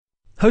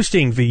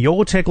Hosting for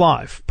Your Tech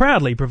Life,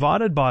 proudly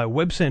provided by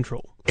Web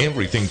Central.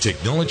 Everything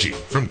technology,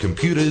 from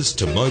computers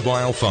to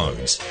mobile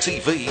phones,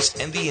 TVs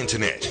and the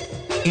internet.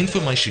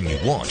 Information you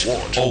want,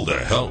 all the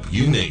help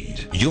you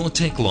need. Your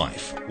Tech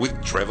Life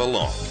with Trevor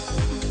Long.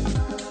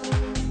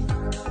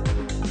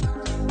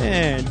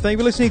 And thank you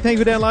for listening, thank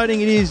you for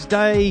downloading. It is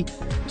day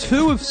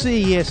 2 of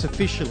CES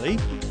officially,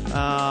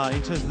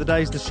 in terms of the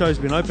days the show's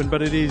been open,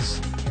 but it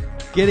is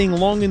getting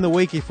long in the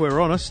week if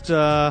we're honest.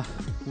 We're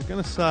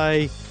going to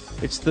say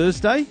it's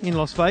Thursday in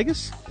Las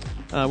Vegas.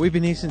 We've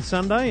been here since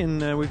Sunday,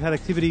 and we've had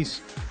activities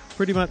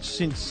pretty much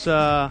since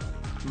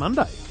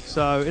Monday.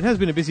 So it has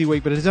been a busy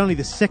week, but it is only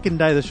the second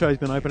day the show's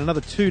been open. Another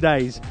 2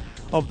 days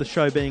of the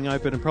show being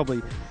open, and probably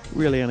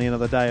really only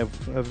another day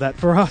of that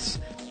for us.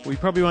 We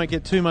probably won't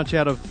get too much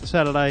out of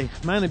Saturday,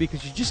 mainly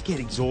because you just get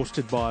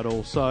exhausted by it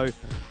all. So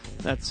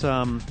that's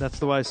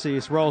the way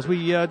CES rolls.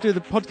 We do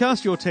the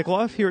podcast, Your Tech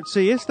Life, here at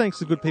CES, thanks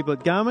to the good people at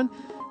Garmin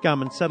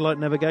Satellite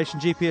Navigation,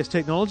 GPS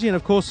technology, and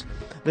of course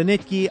the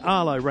Netgear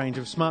Arlo range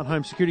of smart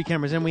home security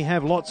cameras. And we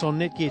have lots on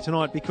Netgear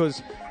tonight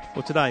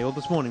today or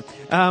this morning,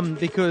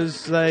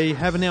 because they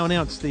have now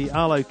announced the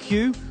Arlo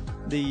Q,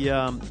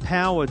 the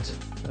powered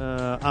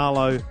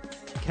Arlo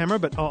camera.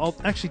 But I'll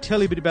actually tell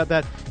you a bit about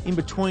that in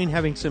between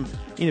having some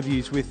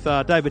interviews with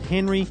David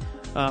Henry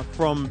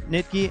from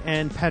Netgear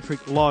and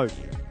Patrick Lowe.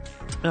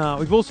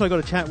 We've also got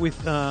a chat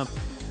with a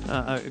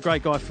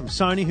great guy from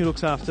Sony who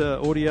looks after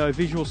audio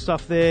visual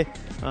stuff there,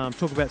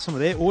 talk about some of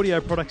their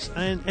audio products,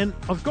 and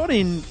I've got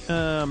in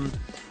a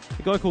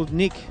guy called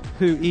Nick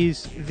who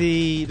is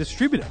the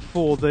distributor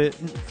for the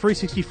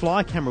 360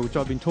 Fly camera, which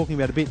I've been talking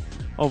about a bit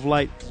of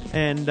late,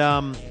 and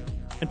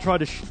try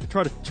to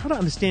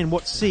understand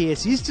what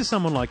CES is to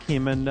someone like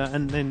him, and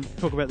then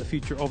talk about the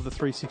future of the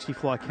 360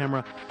 Fly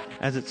camera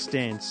as it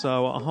stands.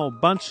 So a whole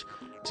bunch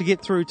to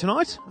get through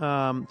tonight,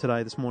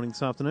 this morning,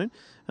 this afternoon,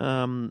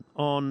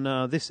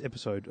 on this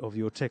episode of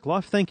Your Tech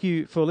Life. Thank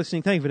you for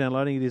listening. Thank you for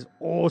downloading. It is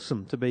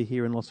awesome to be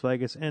here in Las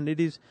Vegas, and it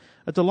is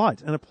a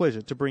delight and a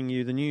pleasure to bring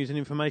you the news and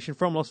information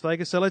from Las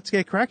Vegas. So let's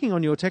get cracking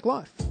on Your Tech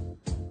Life.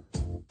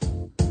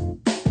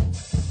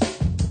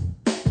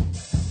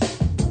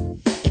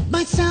 It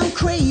might sound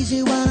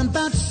crazy what I'm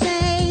about to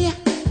say,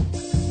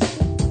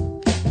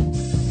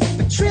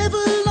 but Trevor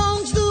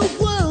Long's the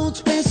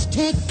world's best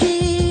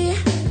techie.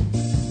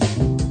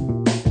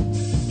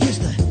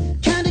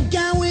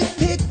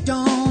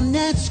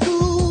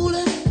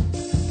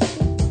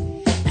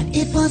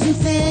 It wasn't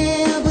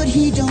fair, but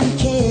he don't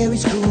care.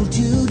 It's cool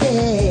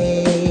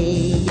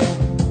today.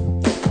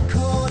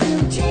 Call him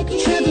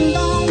techie. Trevor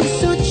Long is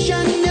such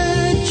a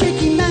nerd. Check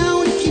him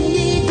out if you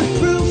need the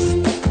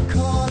proof.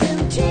 Call him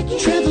techie.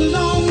 Trevor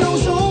Long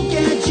knows all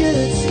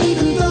gadgets,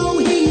 even though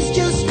he's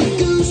just a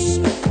goose.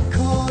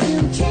 Call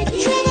him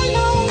techie. Trevor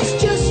Long's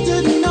just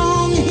a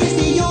nong. He's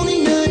the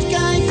only nerd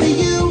guy for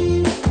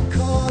you.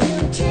 Call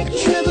him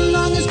techie. Trevor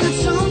Long has got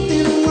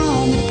something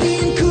wrong with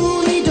being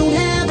cool. He don't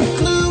have a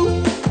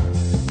clue.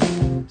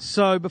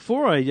 So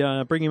before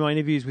I bring you my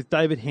interviews with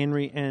David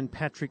Henry and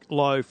Patrick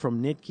Lowe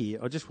from Netgear,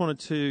 I wanted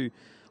to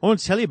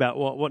tell you about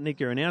what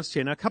Netgear announced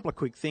here. Now, a couple of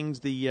quick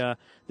things. They've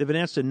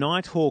announced a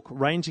Nighthawk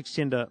range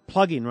extender,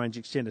 plug-in range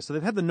extender. So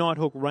they've had the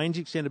Nighthawk range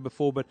extender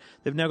before, but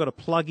they've now got a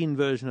plug-in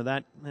version of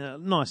that.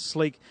 Nice,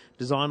 sleek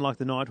design like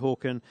the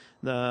Nighthawk, and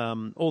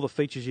all the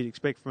features you'd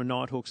expect from a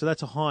Nighthawk. So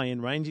that's a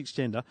high-end range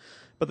extender.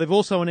 But they've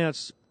also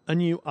announced a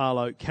new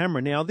Arlo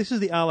camera. Now, this is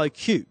the Arlo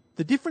Q.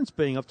 The difference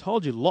being, I've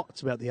told you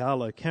lots about the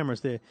Arlo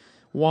cameras. They're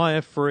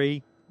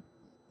wire-free,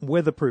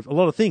 weatherproof, a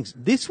lot of things.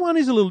 This one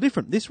is a little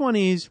different. This one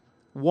is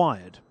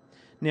wired.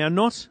 Now,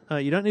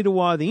 you don't need to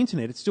wire the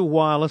internet. It's still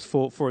wireless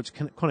for its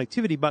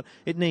connectivity, but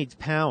it needs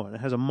power. It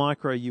has a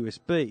micro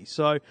USB.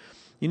 So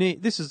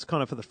this is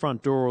kind of for the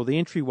front door or the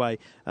entryway.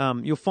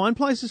 You'll find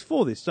places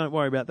for this. Don't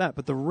worry about that.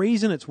 But the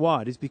reason it's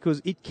wired is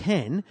because it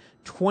can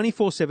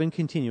 24/7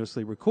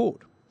 continuously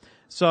record.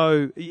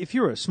 So if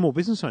you're a small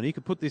business owner, you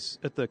could put this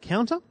at the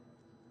counter,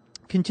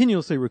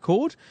 continuously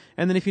record,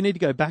 and then if you need to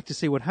go back to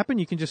see what happened,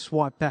 you can just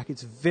swipe back.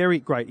 It's a very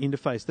great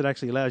interface that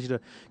actually allows you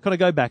to kind of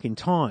go back in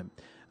time.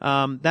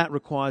 That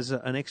requires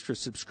an extra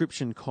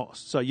subscription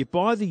cost. So you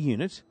buy the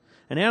unit,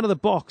 and out of the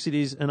box it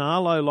is an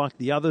Arlo like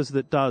the others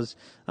that does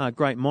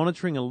great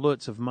monitoring and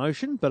alerts of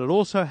motion, but it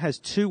also has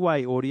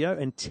two-way audio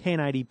and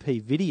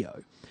 1080p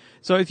video.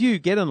 So if you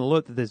get an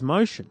alert that there's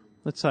motion,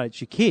 let's say it's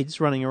your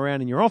kids running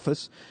around in your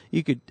office,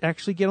 you could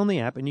actually get on the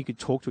app and you could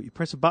talk to it. You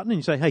press a button and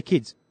you say, "Hey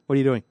kids, what are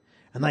you doing?"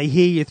 And they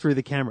hear you through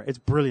the camera. It's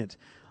brilliant.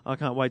 I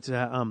can't wait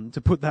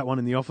to put that one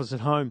in the office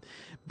at home.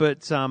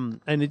 But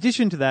in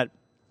addition to that,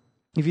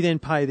 if you then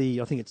pay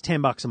I think it's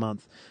 $10 a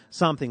month,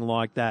 something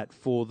like that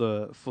for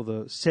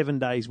the 7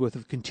 days worth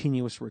of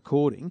continuous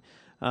recording,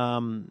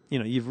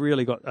 you've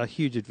really got a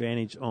huge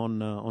advantage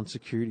on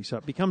security. So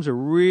it becomes a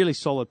really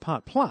solid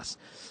part. Plus,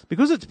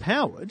 because it's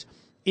powered,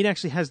 it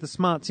actually has the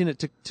smarts in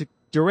it to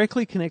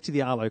directly connect to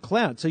the Arlo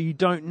cloud. So you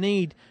don't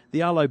need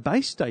the Arlo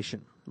base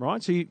station.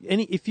 Right, so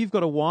if you've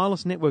got a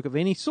wireless network of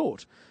any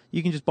sort,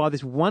 you can just buy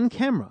this one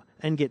camera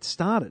and get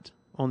started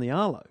on the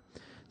Arlo.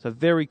 So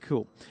very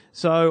cool.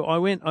 So I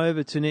went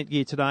over to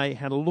Netgear today,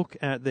 had a look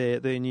at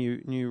their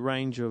new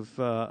range of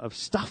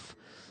stuff,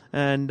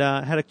 and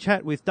had a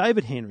chat with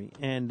David Henry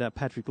and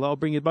Patrick Lowe. I'll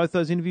bring you both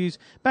those interviews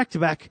back to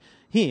back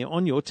here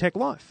on Your Tech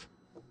Life.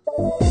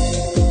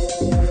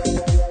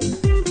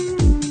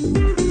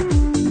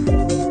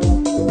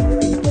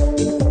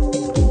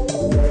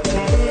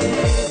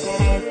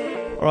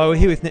 All right, we're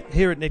here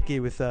at Netgear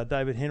with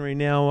David Henry.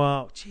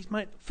 Now, geez,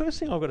 mate, first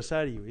thing I've got to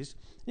say to you is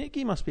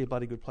Netgear must be a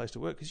bloody good place to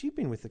work because you've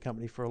been with the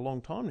company for a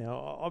long time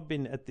now. I've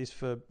been at this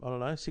for,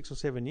 6 or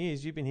 7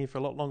 years. You've been here for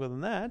a lot longer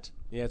than that.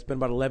 Yeah, it's been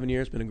about 11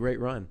 years. It's been a great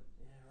run.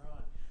 Yeah,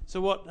 right.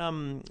 So what,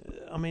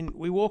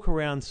 we walk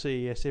around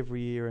CES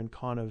every year and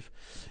kind of,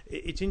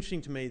 it's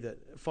interesting to me that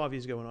 5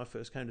 years ago when I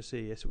first came to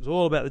CES, it was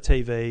all about the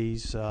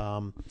TVs,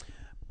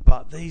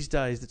 but these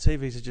days the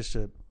TVs are just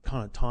a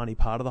kind of tiny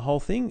part of the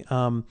whole thing.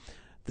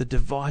 The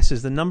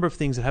devices, the number of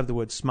things that have the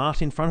word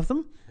smart in front of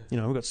them.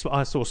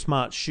 I saw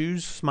smart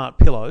shoes, smart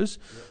pillows.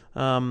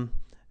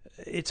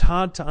 It's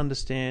hard to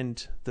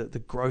understand the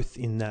growth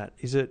in that.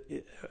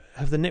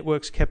 Have the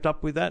networks kept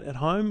up with that at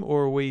home,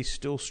 or are we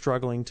still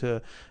struggling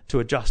to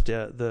adjust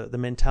the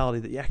mentality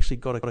that you actually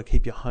got to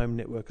keep your home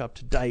network up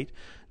to date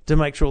to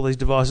make sure all these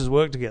devices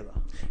work together?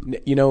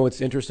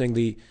 It's interesting.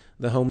 The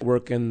home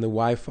network and the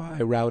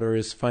Wi-Fi router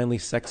is finally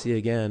sexy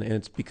again, and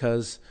it's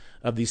because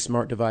of these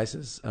smart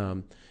devices.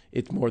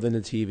 It's more than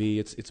the TV.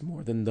 It's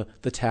more than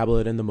the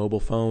tablet and the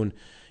mobile phone.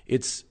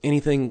 It's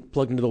anything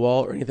plugged into the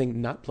wall or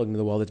anything not plugged into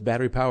the wall that's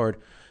battery powered.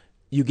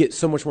 You get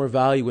so much more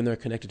value when they're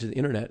connected to the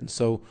internet. And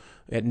so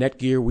at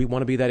Netgear, we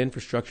want to be that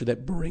infrastructure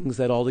that brings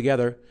that all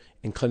together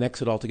and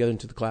connects it all together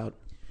into the cloud.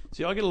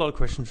 See, I get a lot of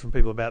questions from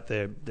people about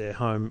their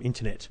home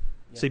internet.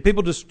 Yeah. See,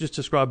 people just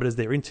describe it as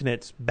their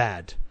internet's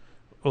bad.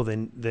 Or they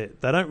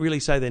don't really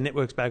say their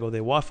network's bad or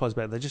their Wi-Fi's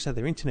bad. They just say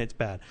their internet's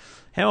bad.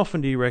 How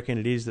often do you reckon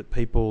it is that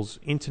people's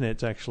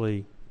internet's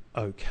actually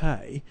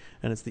okay,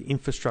 and it's the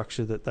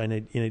infrastructure that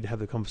you need to have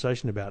the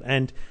conversation about?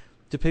 And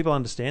do people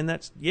understand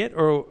that yet,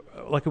 or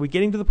are we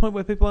getting to the point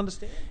where people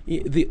understand?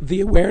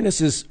 The awareness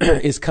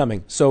is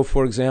coming. So,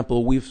 for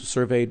example, we've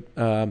surveyed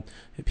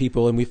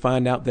people, and we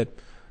find out that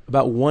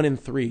about 1 in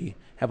 3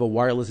 have a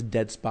wireless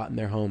dead spot in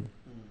their home,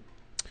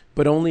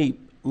 but only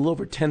a little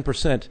over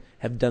 10%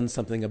 have done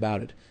something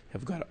about it,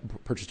 have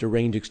purchased a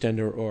range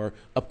extender or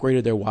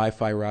upgraded their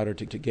Wi-Fi router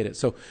to get it.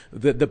 So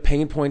the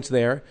pain point's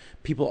there.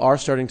 People are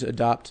starting to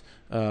adopt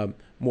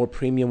more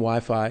premium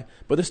Wi-Fi,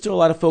 but there's still a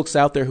lot of folks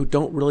out there who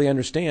don't really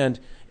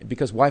understand,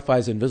 because Wi-Fi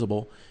is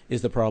invisible.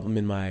 Is the problem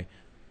in my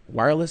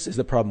wireless? Is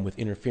the problem with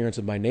interference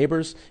of my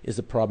neighbors? Is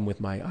the problem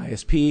with my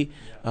ISP?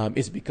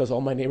 Is it because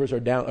all my neighbors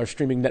are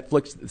streaming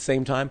Netflix at the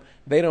same time?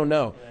 They don't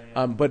know.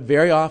 But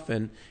very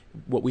often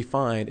what we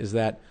find is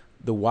that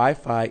the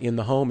Wi-Fi in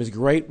the home is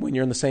great when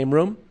you're in the same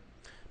room.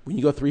 When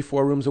you go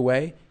 3-4 rooms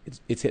away,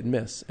 it's hit and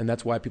miss, and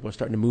that's why people are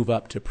starting to move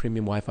up to a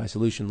premium Wi-Fi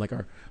solution, like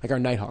our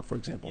Nighthawk, for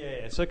example.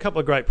 Yeah. So a couple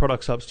of great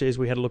products upstairs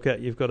we had a look at.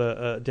 You've got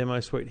a demo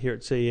suite here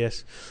at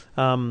CES.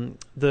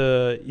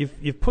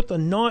 You've put the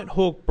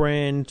Nighthawk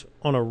brand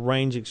on a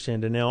range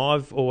extender. Now,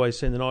 I've always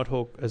seen the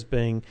Nighthawk as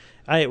being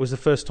it was the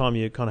first time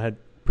you kind of had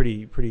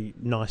pretty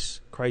nice,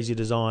 crazy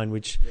design,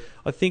 which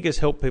I think has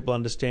helped people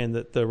understand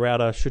that the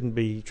router shouldn't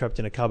be trapped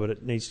in a cupboard;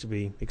 it needs to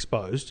be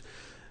exposed.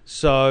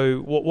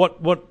 So,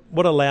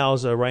 what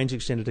allows a range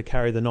extender to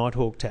carry the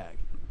Nighthawk tag?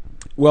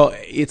 Well,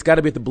 it's got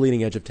to be at the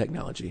bleeding edge of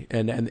technology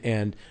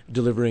and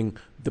delivering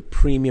the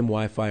premium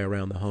Wi-Fi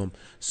around the home.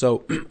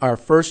 So, our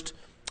first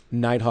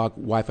Nighthawk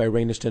Wi-Fi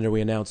range extender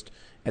we announced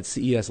at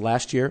CES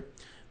last year,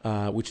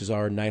 which is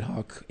our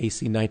Nighthawk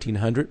AC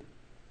 1900.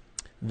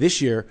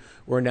 This year,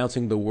 we're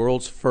announcing the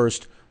world's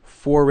first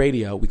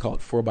 4-radio, we call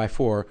it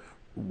 4x4,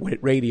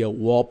 radio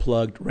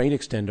wall-plugged range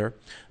extender,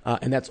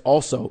 and that's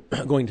also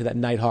going to that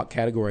Nighthawk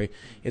category.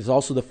 It's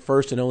also the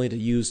first and only to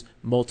use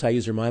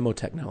multi-user MIMO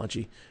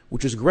technology,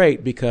 which is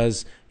great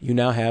because you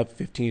now have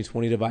 15 to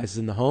 20 devices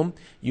in the home.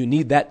 You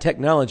need that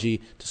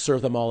technology to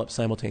serve them all up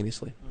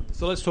simultaneously.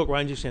 So let's talk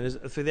range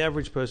extenders. For the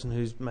average person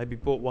who's maybe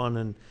bought one,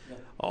 and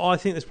I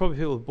think there's probably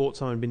people who've bought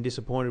some and been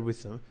disappointed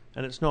with them,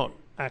 and it's not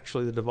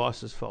actually the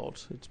device's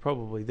fault. It's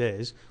probably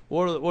theirs.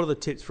 What are the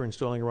tips for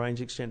installing a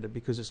range extender?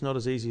 Because it's not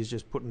as easy as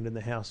just putting it in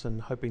the house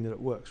and hoping that it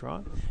works,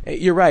 right?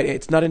 You're right.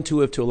 It's not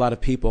intuitive to a lot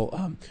of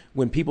people.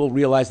 When people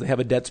realize they have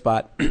a dead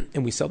spot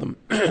and we sell them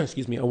a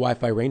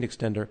Wi-Fi range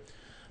extender,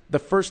 the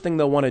first thing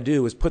they'll want to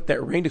do is put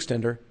that range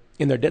extender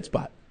in their dead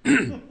spot.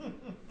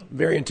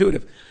 Very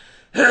intuitive.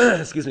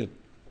 Excuse me.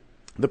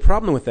 The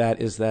problem with that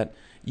is that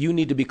you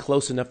need to be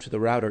close enough to the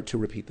router to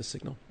repeat the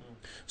signal.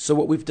 So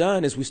what we've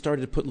done is we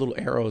started to put little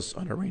arrows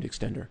on our range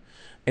extender.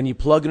 And you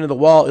plug into the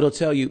wall, it'll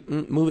tell you,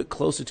 move it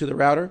closer to the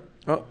router,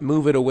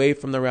 move it away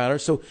from the router.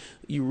 So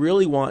you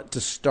really want to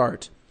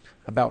start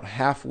about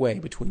halfway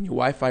between your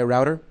Wi-Fi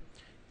router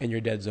and your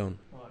dead zone.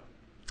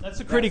 That's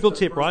a critical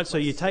tip, right? So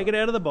you take it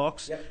out of the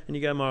box and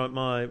you go,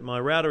 my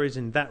router is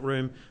in that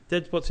room,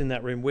 dead spot's in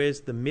that room.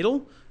 Where's the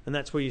middle? And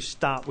that's where you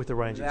start with the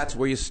range extender. That's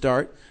where you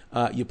start.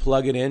 You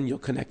plug it in, you'll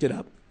connect it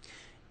up.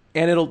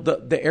 And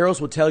the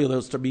arrows will tell you,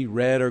 those to be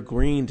red or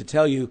green to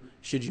tell you,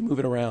 should you move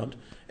it around.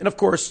 And, of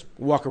course,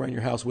 walk around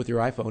your house with your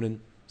iPhone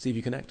and see if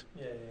you connect.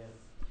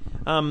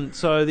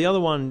 So the other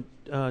one,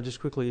 just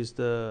quickly, is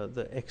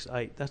the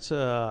X8. That's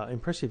an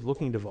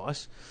impressive-looking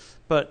device.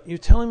 But you're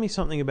telling me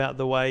something about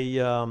the way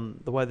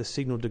the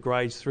signal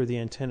degrades through the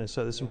antenna.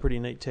 So there's some pretty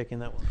neat tech in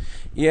that one.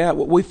 Yeah,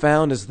 what we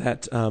found is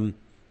that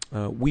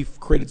we've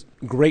created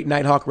great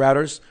Nighthawk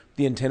routers.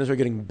 The antennas are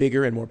getting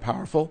bigger and more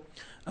powerful.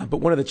 But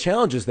one of the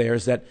challenges there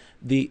is that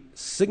the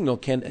signal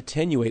can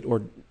attenuate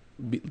or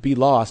be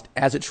lost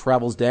as it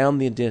travels down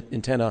the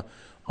antenna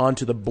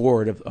onto the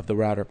board of the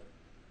router.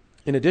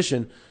 In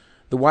addition,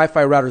 the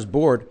Wi-Fi router's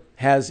board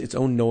has its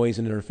own noise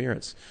and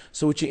interference.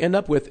 So what you end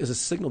up with is a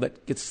signal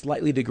that gets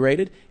slightly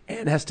degraded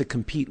and has to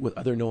compete with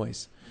other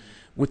noise.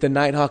 With the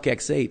Nighthawk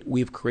X8,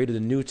 we've created a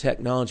new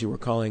technology we're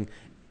calling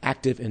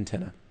active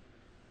antenna.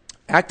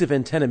 Active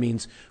antenna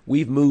means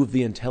we've moved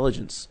the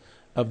intelligence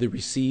of the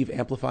receive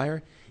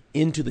amplifier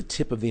into the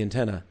tip of the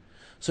antenna.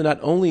 So not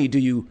only do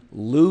you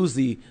lose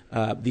the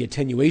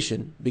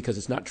attenuation because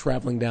it's not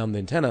traveling down the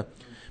antenna,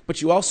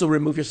 but you also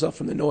remove yourself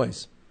from the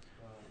noise.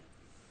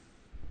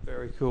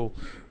 Very cool.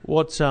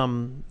 What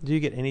do you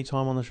get any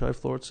time on the show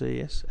floor at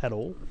CES at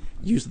all?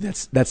 Usually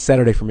that's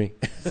Saturday for me.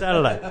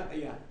 Saturday.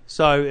 Yeah.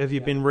 So have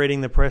you been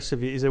reading the press?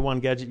 Is there one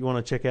gadget you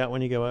want to check out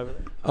when you go over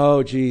there?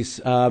 Oh, geez.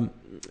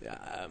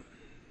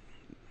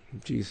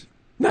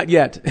 Not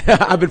yet.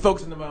 I've been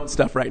focusing on my own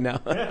stuff right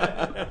now.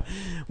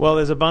 Well,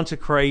 there's a bunch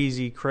of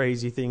crazy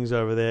things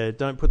over there.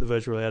 Don't put the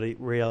virtual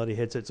reality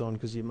headsets on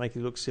because you make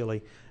it look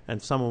silly, and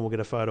someone will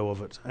get a photo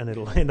of it, and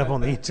it'll end up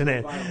on the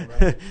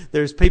internet.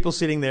 There's people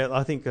sitting there.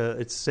 I think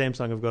it's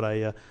Samsung have got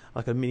a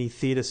mini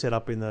theatre set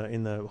up in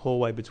the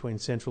hallway between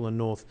Central and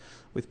North,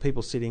 with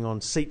people sitting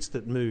on seats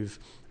that move.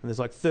 And there's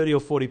like 30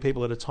 or 40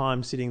 people at a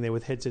time sitting there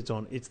with headsets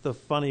on. It's the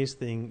funniest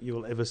thing you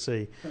will ever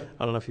see.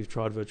 I don't know if you've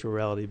tried virtual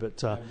reality,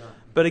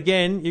 but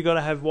again, you've got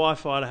to have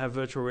Wi-Fi to have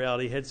virtual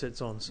reality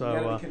headsets on.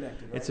 So right?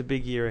 It's a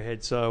big year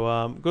ahead.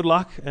 So good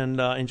luck and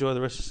enjoy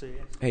the rest of CES.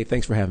 Hey,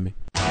 thanks for having me.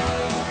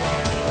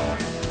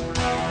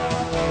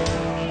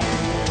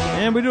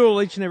 And we do it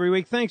all each and every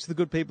week. Thanks to the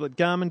good people at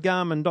Garmin,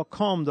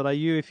 garmin.com.au.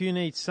 If you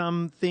need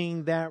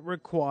something that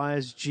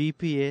requires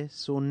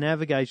GPS or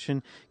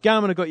navigation,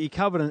 Garmin have got you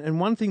covered. And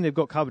one thing they've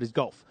got covered is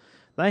golf.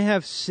 They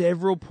have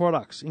several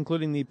products,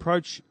 including the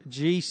Approach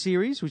G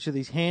series, which are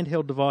these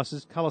handheld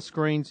devices, color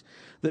screens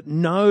that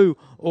know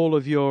all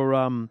of your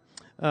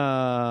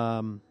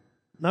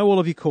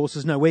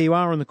courses, know where you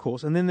are on the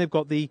course. And then they've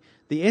got the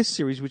S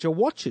series, which are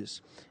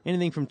watches,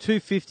 anything from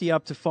 $250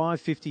 up to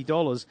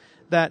 $550,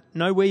 that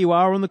know where you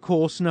are on the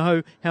course,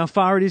 know how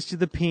far it is to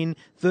the pin,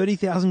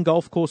 30,000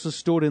 golf courses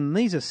stored in. And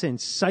these are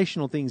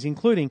sensational things,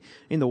 including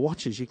in the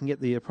watches. You can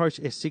get the Approach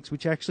S6,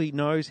 which actually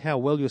knows how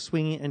well you're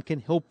swinging and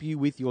can help you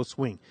with your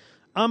swing.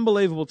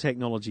 Unbelievable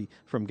technology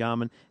from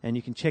Garmin, and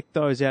you can check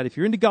those out. If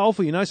you're into golf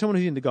or you know someone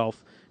who's into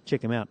golf,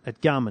 check them out at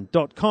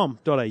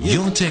garmin.com.au.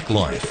 Your Tech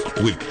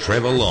Life with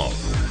Trevor Long.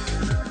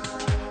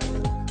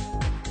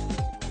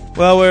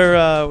 Well,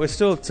 we're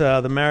still at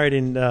the Marriott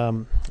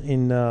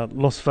in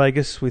Las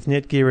Vegas with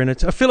Netgear, and I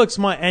feel it's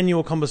my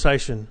annual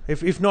conversation,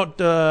 if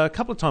not a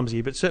couple of times a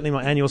year, but certainly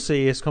my annual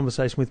CES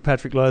conversation with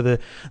Patrick Lowe,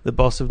 the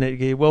boss of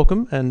Netgear.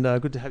 Welcome, and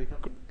good to have you.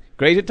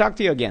 Great to talk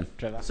to you again,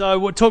 Trevor.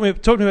 So, talk me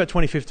about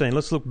 2015.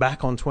 Let's look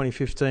back on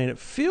 2015. It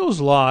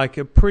feels like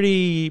a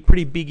pretty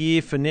big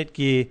year for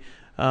Netgear,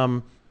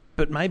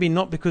 but maybe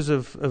not because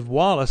of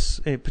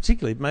wireless,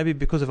 particularly, maybe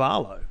because of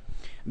Arlo.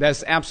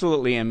 That's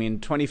absolutely.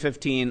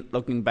 2015,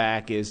 looking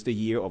back, is the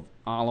year of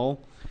Arlo.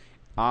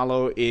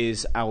 Arlo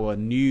is our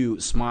new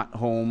smart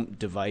home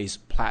device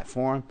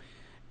platform,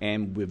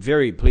 and we're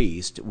very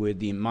pleased with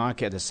the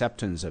market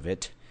acceptance of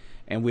it.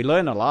 And we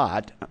learned a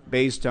lot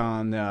based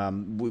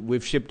on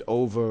we've shipped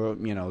over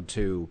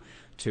to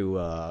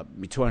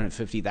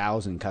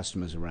 250,000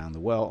 customers around the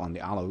world on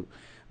the Arlo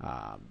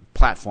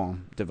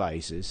platform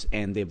devices,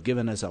 and they've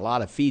given us a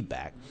lot of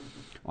feedback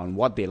on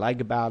what they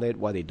like about it,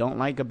 what they don't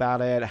like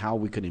about it, how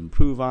we could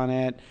improve on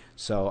it.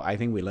 So I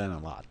think we learned a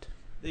lot.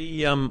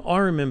 I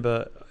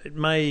remember it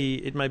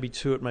may be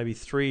 2, it may be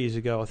 3 years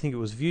ago. I think it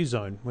was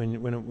ViewZone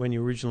when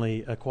you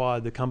originally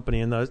acquired the company,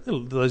 and those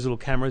little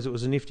cameras. It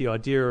was a nifty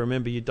idea. I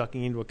remember you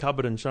ducking into a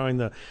cupboard and showing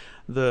the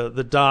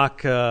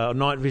dark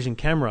night vision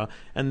camera,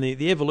 and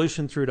the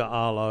evolution through to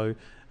Arlo.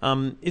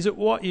 Is it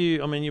what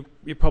you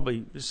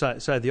probably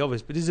say the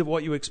obvious, but is it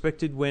what you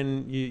expected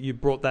when you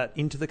brought that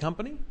into the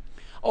company?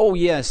 Oh,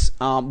 yes.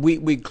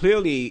 We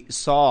clearly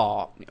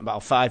saw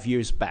about 5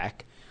 years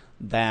back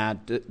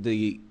that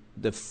the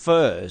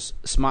first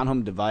smart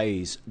home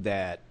device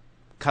that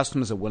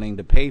customers are willing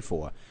to pay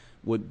for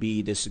would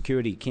be the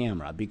security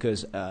camera,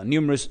 because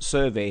numerous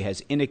survey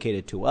has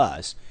indicated to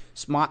us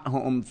smart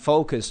home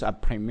focus are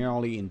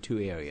primarily in 2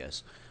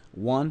 areas.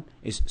 One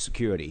is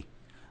security.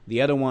 The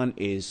other one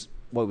is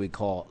what we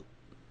call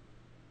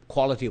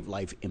quality of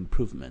life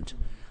improvement.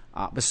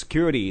 But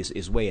security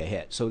is way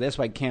ahead. So that's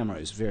why camera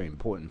is very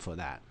important for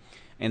that.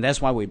 And that's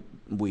why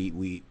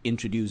we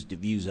introduced the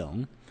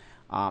ViewZone.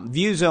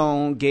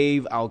 ViewZone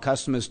gave our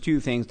customers two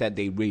things that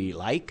they really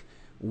like.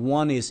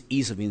 One is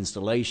ease of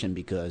installation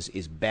because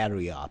it's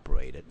battery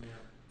operated. Yeah.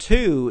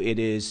 Two, it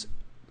is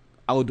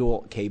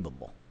outdoor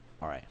capable.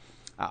 All right.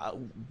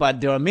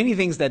 But there are many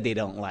things that they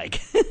don't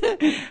like.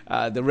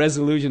 The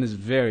resolution is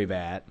very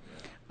bad.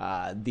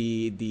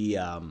 The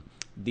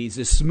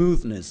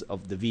smoothness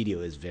of the video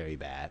is very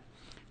bad.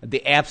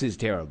 The apps is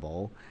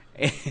terrible.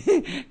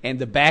 And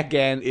the back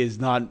end is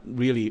not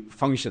really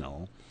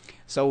functional.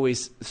 So we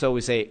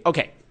say,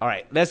 okay, all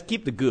right, let's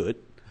keep the good,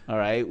 all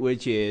right,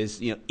 which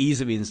is ease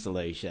of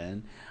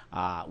installation,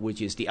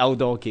 which is the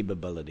outdoor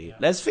capability. Yeah.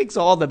 Let's fix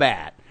all the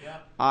bad.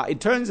 Yeah. It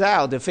turns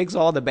out to fix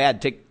all the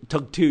bad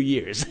took 2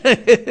 years.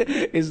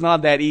 It's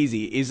not that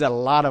easy. It's a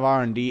lot of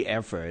R&D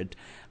effort,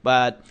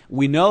 but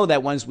we know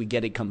that once we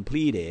get it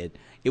completed,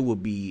 it will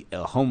be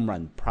a home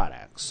run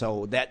product.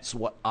 So that's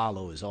what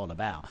Arlo is all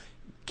about.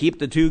 Keep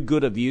the 2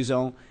 good of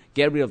ViewZone,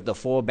 get rid of the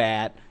 4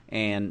 bad,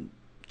 and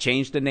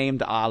change the name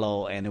to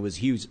Arlo, and it was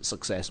huge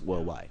success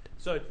worldwide.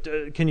 So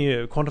can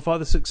you quantify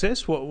the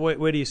success?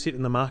 Where do you sit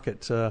in the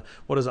market?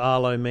 What does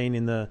Arlo mean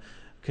in the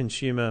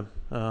consumer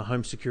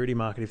home security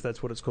market, if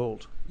that's what it's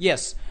called?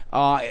 Yes.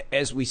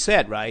 As we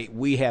said, right,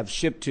 we have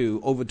shipped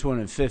to over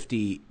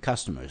 250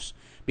 customers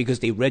because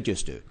they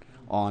registered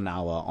on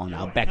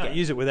our back end. Can't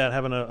use it without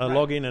having a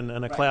login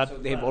and a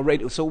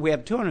cloud. So we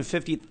have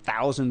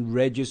 250,000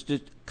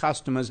 registered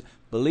customers,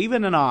 believe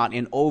it or not,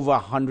 in over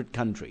 100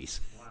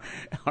 countries.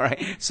 All right.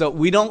 So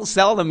we don't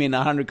sell them in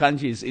 100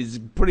 countries. It's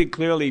pretty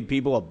clearly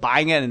people are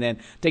buying it and then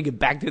take it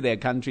back to their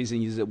countries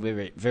and use it. We're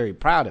very, very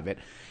proud of it.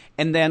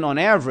 And then on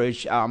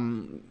average,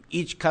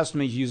 each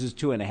customer uses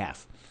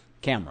 2.5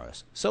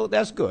 cameras. So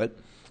that's good.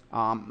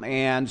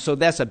 And so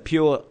that's a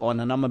pure on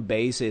a number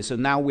basis. So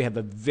now we have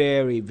a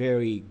very,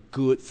 very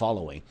good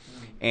following.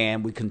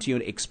 And we continue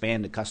to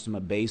expand the customer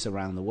base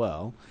around the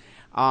world.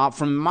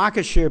 From a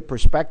market share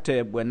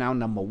perspective, we're now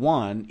number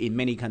 1 in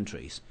many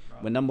countries.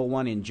 We're number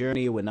 1 in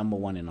Germany. We're number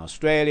 1 in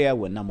Australia.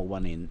 We're number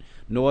 1 in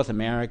North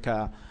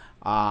America.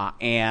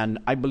 And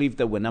I believe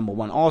that we're number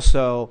 1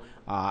 also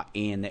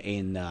in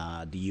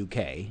the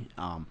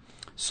UK.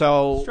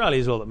 So Australia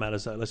is all that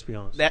matters, though. Let's be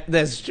honest.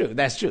 That's true.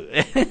 That's true.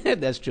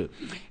 That's true.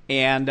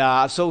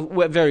 And so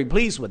we're very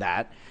pleased with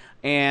that.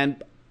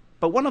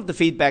 But one of the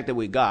feedback that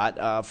we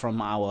got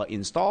from our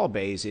install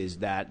base is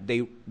that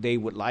they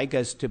would like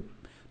us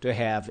to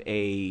have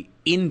a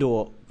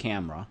indoor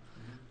camera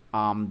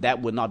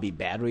that would not be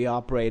battery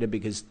operated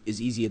because it's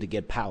easier to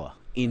get power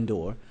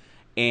indoor.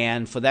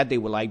 And for that, they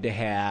would like to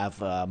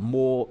have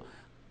more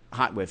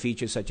hardware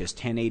features such as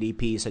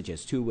 1080p, such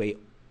as two-way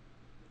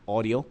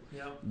audio.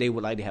 Yep. They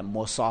would like to have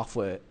more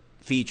software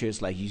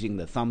features like using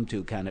the thumb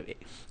to kind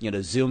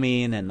of zoom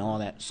in and all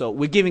that. So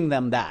we're giving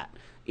them that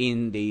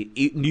in the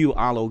new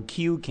Arlo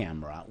Q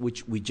camera,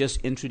 which we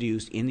just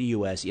introduced in the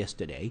U.S.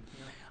 yesterday.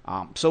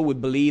 Yep. So we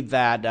believe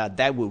that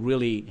that will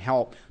really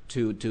help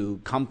to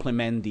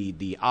complement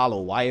the Arlo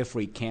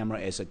wire-free camera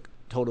as a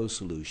total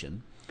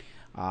solution.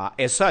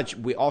 As such,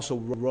 we also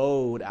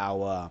rolled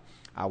our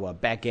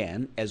back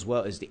end as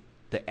well as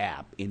the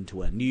app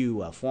into a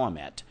new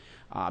format.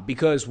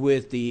 Because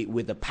with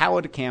the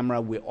powered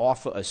camera, we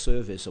offer a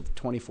service of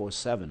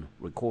 24/7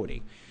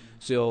 recording.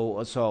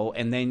 So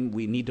and then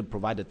we need to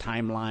provide a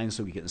timeline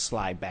so we can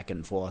slide back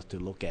and forth to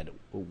look at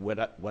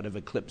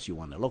whatever clips you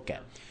want to look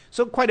at.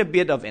 So quite a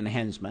bit of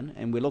enhancement,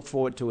 and we look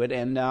forward to it.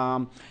 And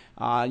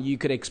you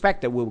could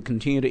expect that we'll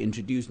continue to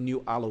introduce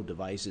new Arlo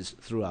devices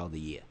throughout the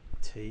year.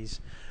 Tease.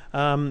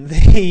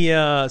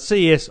 The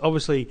CES,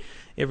 obviously,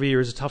 every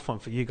year is a tough one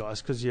for you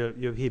guys because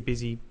you're here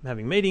busy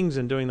having meetings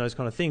and doing those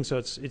kind of things. So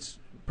it's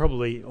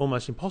probably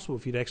almost impossible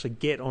for you to actually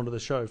get onto the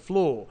show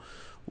floor.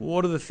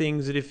 What are the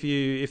things that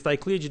if they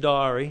cleared your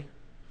diary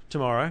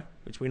tomorrow,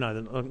 which we know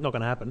that not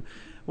going to happen,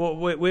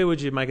 where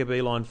would you make a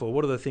beeline for?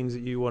 What are the things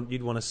that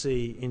you'd want to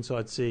see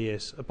inside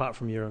CES apart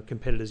from your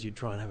competitors? You'd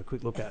try and have a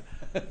quick look at.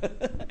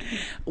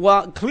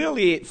 Well,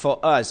 clearly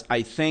for us,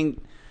 I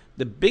think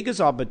the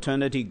biggest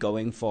opportunity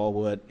going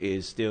forward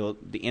is still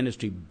the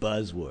industry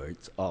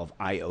buzzwords of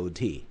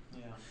IoT.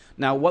 Yeah.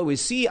 Now, what we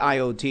see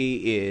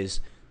IoT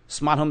is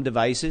smart home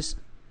devices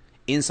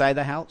inside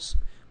the house,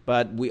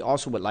 but we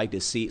also would like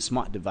to see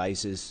smart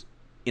devices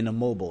in a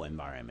mobile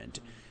environment.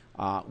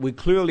 We're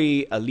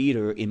clearly a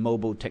leader in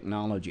mobile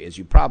technology. As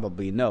you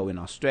probably know, in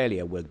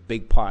Australia, we're a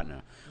big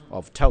partner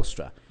of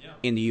Telstra. Yeah.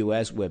 In the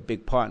U.S., we're a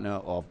big partner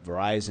of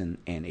Verizon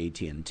and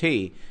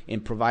AT&T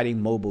in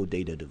providing mobile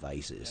data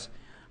devices.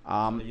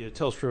 Your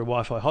Telstra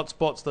Wi-Fi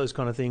hotspots, those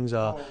kind of things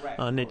are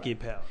Netgear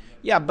powered.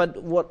 Yeah,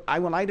 but what I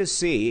would like to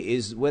see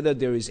is whether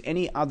there is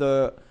any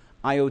other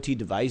IoT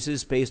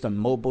devices based on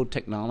mobile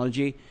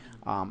technology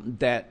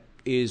that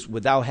is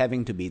without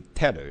having to be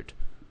tethered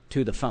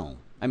to the phone.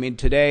 I mean,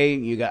 today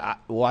you got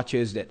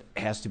watches that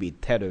has to be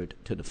tethered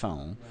to the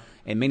phone,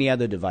 and many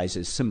other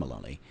devices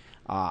similarly.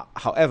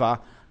 However,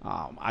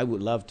 I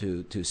would love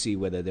to see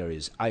whether there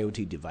is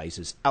IoT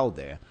devices out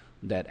there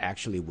that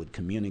actually would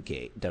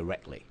communicate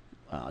directly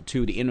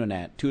to the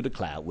internet, to the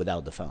cloud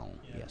without the phone.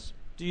 Yeah. Yes.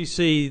 Do you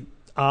see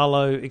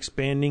Arlo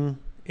expanding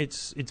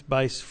its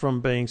base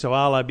from being so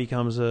Arlo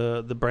becomes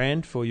the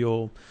brand for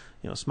your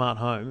smart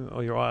home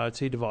or your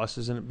IoT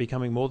devices, and it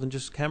becoming more than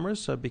just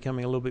cameras, so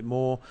becoming a little bit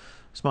more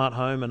smart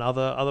home and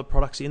other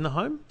products in the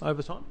home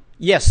over time?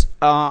 Yes,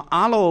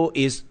 Arlo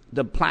is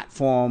the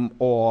platform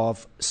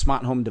of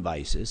smart home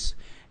devices,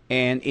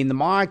 and in the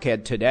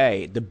market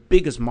today, the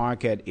biggest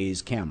market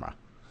is camera.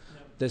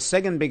 The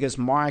second biggest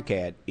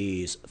market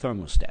is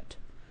thermostat.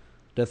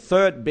 The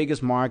third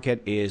biggest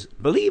market is,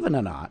 believe it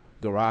or not,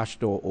 garage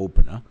door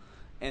opener.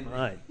 And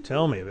Right,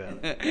 tell me about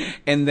it.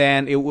 and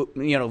then it will,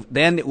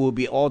 then it will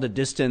be all the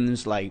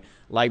distance like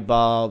light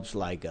bulbs,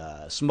 like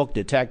smoke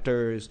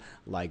detectors,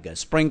 like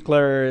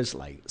sprinklers,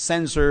 like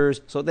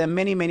sensors. So there are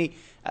many,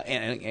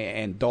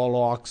 and door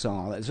locks and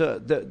all that. So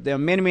there are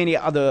many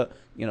other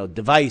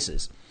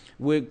devices.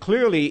 We're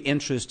clearly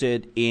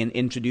interested in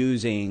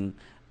introducing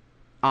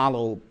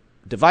Arlo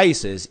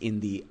devices in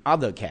the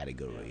other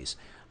categories.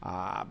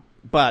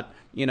 But,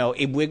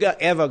 if we're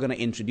ever going to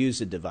introduce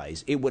a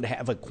device, it would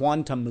have a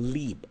quantum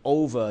leap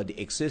over the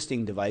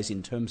existing device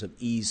in terms of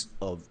ease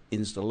of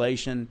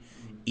installation,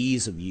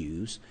 ease of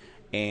use,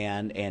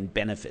 and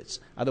benefits.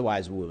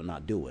 Otherwise, we will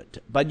not do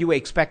it. But you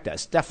expect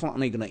us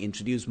definitely going to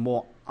introduce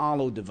more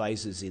Arlo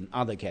devices in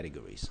other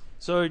categories.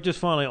 So just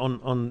finally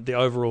on the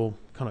overall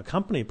kind of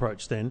company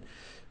approach then,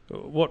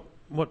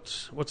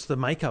 what's the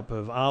makeup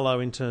of Arlo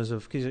in terms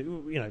of, because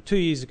 2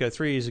 years ago,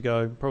 3 years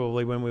ago,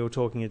 probably when we were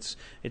talking, it's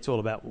all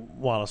about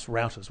wireless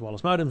routers,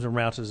 wireless modems and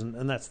routers,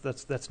 and that's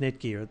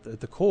Netgear at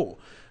the core.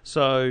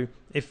 So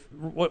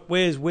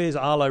where's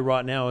Arlo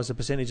right now as a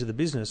percentage of the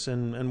business,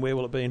 and where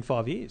will it be in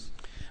 5 years?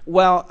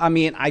 Well,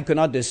 I could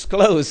not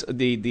disclose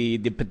the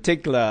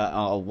particular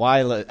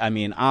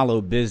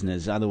Arlo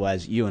business.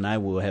 Otherwise, you and I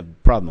will have a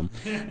problem.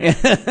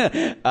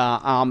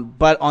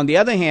 But on the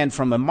other hand,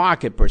 from a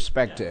market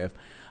perspective,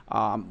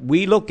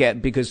 we look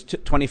at, because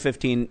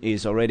 2015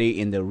 is already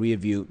in the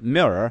rearview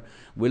mirror,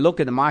 we look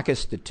at the market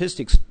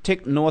statistics.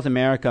 Take North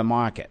America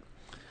market.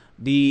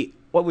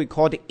 What we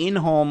call the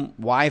in-home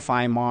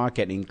Wi-Fi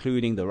market,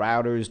 including the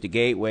routers, the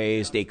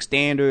gateways, the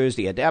extenders,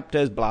 the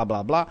adapters, blah,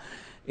 blah, blah,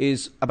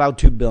 is about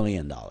 $2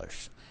 billion.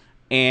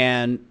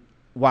 And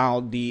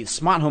while the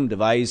smart home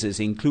devices,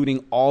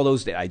 including all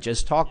those that I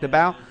just talked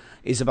about,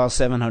 is about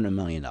 $700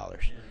 million.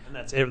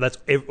 And that's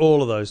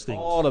all of those things.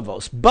 All of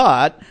those.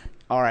 But,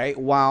 all right,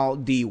 while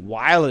the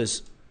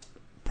wireless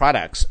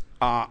products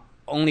are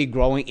only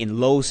growing in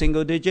low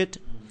single digit,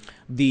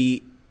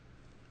 the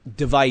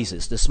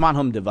devices, the smart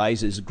home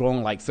devices,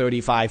 growing like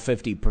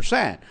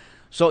 35-50%.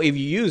 So if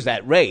you use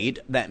that rate,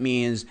 that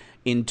means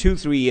in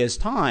 2-3 years'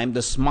 time,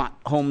 the smart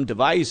home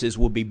devices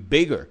will be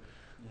bigger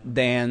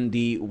than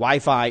the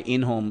Wi-Fi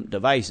in-home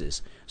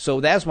devices.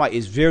 So that's why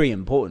it's very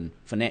important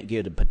for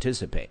Netgear to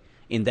participate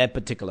in that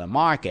particular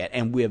market,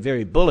 and we're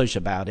very bullish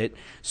about it.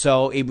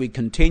 So if we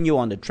continue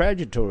on the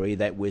trajectory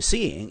that we're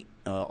seeing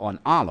on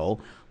Arlo,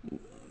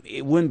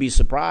 it wouldn't be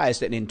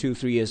surprised that in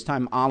 2-3 years'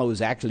 time, Arlo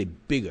is actually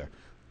bigger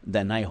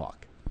than Nighthawk.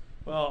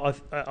 Well,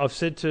 I've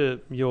said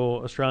to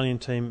your Australian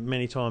team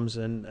many times,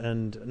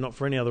 and not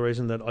for any other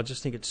reason, that I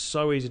just think it's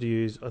so easy to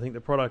use. I think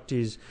the product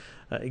is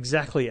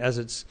exactly as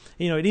it's,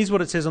 it is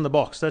what it says on the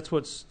box. That's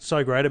what's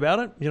so great about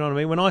it. You know what I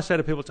mean? When I say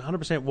to people it's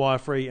 100%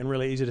 wire-free and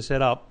really easy to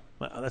set up,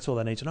 that's all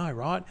they need to know,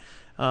 right?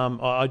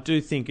 I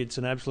do think it's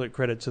an absolute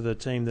credit to the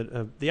team,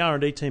 the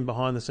R&D team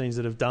behind the scenes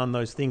that have done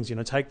those things.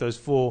 Take those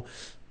 4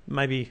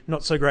 maybe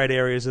not so great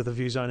areas of the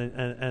view zone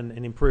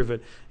and improve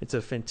it. It's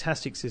a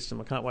fantastic system.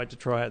 I can't wait to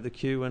try out the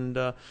Q and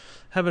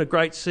have a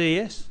great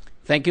CES.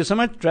 Thank you so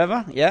much,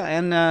 Trevor. Yeah,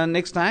 and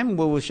next time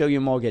we will show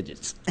you more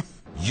gadgets.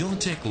 Your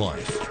Tech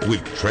Life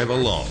with Trevor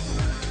Long.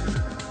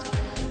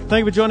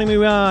 Thank you for joining me.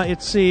 We are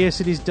at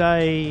CES. It is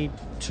day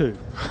 2.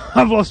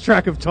 I've lost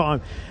track of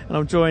time. And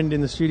I'm joined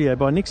in the studio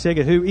by Nick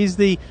Seger, who is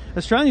the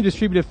Australian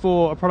distributor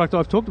for a product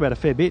I've talked about a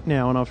fair bit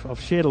now, and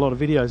I've shared a lot of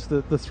videos,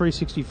 the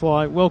 360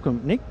 Fly.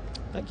 Welcome, Nick.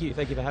 Thank you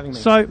for having me.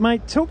 So,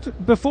 mate,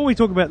 before we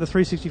talk about the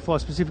 360 Fly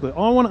specifically,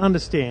 I want to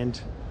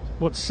understand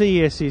what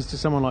CES is to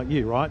someone like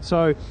you, right?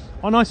 So,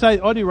 when I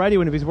do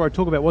radio interviews where I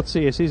talk about what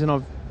CES is,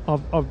 and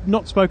I've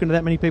not spoken to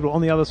that many people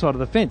on the other side of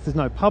the fence. There's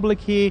no public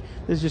here.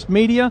 There's just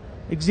media,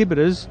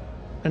 exhibitors,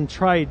 and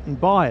trade and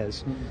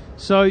buyers. Mm-hmm.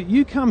 So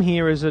you come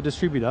here as a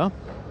distributor.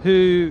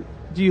 Do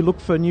you look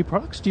for new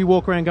products? Do you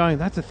walk around going,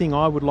 that's a thing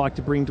I would like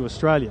to bring to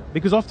Australia?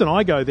 Because often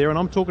I go there and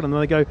I'm talking to them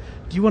and they go,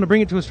 do you want to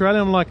bring it to Australia?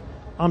 And I'm like,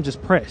 I'm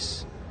just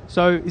press.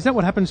 So is that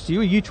what happens to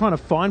you? Are you trying to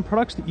find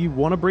products that you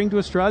want to bring to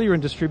Australia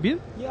and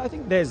distribute? Yeah, I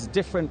think there's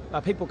different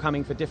people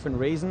coming for different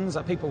reasons.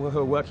 People who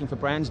are working for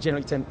brands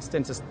generally tend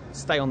to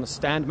stay on the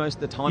stand most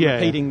of the time,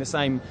 repeating the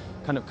same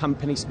kind of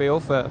company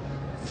spiel for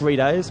 3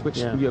 days, which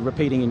you're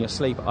repeating in your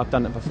sleep. I've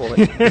done it before.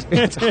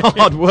 It's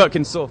hard work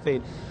and sore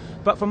feet.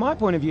 But from my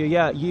point of view,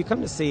 you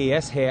come to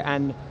CES here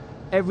and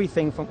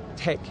everything from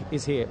tech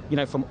is here,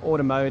 from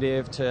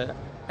automotive to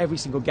every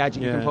single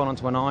gadget you can put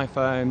onto an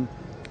iPhone.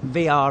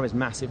 VR is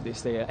massive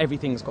this year.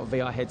 Everything's got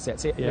VR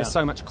headsets. There's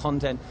so much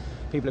content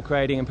people are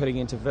creating and putting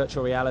into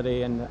virtual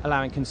reality and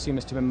allowing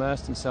consumers to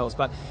immerse themselves.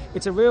 But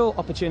it's a real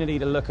opportunity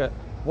to look at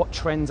what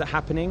trends are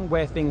happening,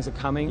 where things are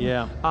coming.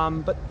 Yeah.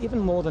 But even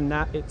more than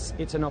that,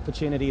 it's an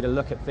opportunity to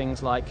look at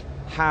things like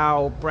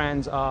how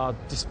brands are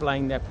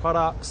displaying their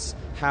products,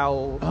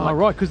 how...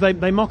 right, because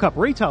they mock up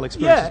retail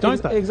experiences,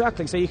 don't they?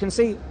 Exactly. So you can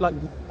see like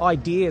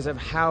ideas of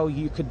how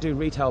you could do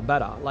retail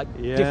better, like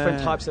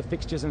different types of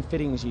fixtures and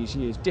fittings you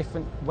use,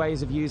 different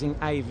ways of using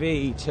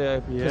AV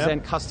to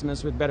present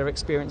customers with better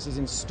experiences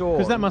in store.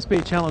 Because that must be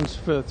a challenge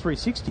for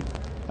 360.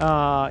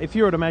 If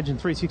you were to imagine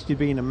 360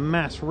 being a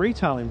mass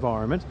retail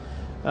environment,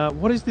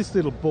 what is this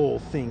little ball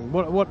thing?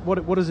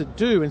 What does it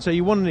do? And so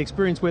you want an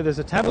experience where there's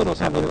a tablet or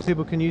something that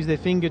people can use their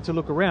finger to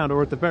look around,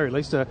 or at the very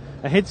least a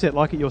headset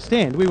like at your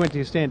stand. We went to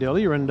your stand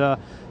earlier, and I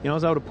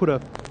was able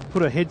to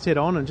put a headset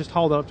on and just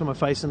hold it up to my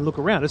face and look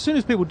around. As soon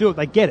as people do it,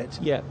 they get it.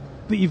 Yeah.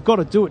 But you've got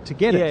to do it to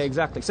get it. Yeah,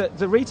 exactly. So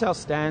the retail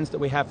stands that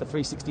we have for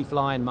 360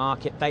 Fly and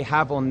Market, they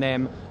have on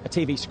them a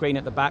TV screen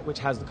at the back which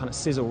has the kind of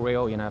sizzle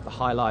reel, of the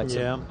highlights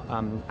of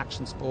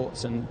action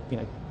sports and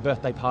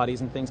birthday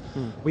parties and things.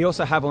 We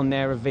also have on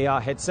there a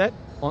VR headset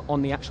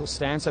on the actual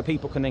stand, so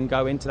people can then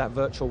go into that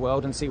virtual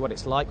world and see what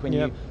it's like when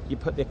you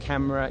put the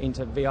camera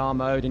into VR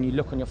mode and you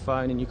look on your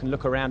phone and you can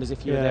look around as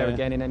if you were there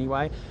again in any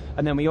way.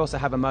 And then we also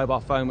have a mobile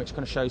phone which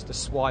kind of shows the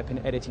swipe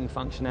and editing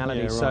functionality.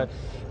 Yeah, right. So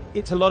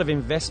it's a lot of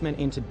investment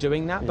into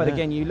doing that, but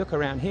again, you look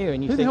around here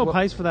and you think... Who the hell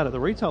pays for that at the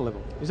retail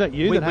level? Is that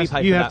you? We you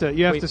have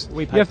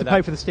to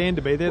pay for the stand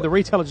to be there. The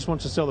retailer just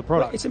wants to sell the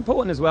product. Well, it's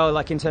important as well,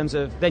 like in terms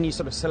of then you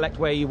sort of select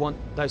where you want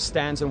those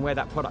stands and where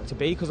that product to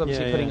be, because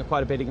obviously putting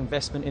quite a bit of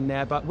investment in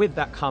there, but with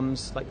that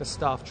comes like the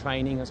staff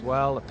training as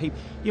well.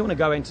 You want to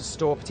go into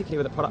store, particularly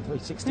with a product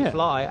 360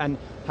 Fly, and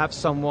have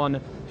someone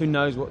who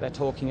knows what they're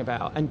talking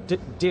about and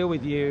deal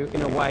with you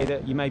in a way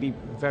that you may be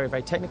very,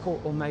 very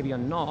technical or maybe you're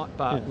not,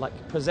 but like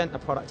present the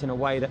product in a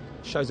way that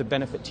shows a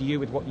benefit to you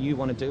with what you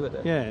want to do with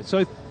it. Yeah,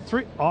 so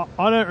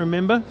I don't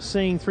remember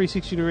seeing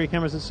 360-degree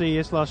cameras at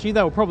CES last year.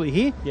 They were probably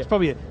here. Yeah.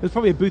 It was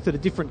probably a booth at a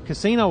different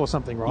casino or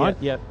something, right?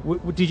 Yeah.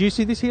 Did you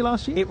see this here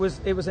last year? It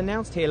was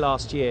announced here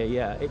last year,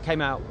 yeah. It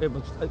came out,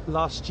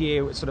 last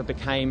year it sort of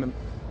became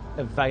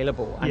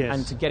available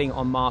and to getting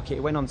on market. It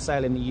went on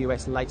sale in the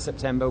US late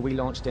September. We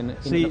launched in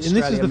Australia. And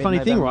this is the funny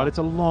thing, right? It's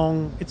a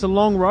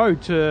long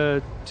road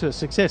to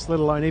success,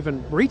 let alone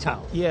even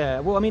retail. Yeah,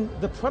 well, I mean,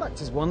 the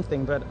product is one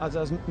thing, but as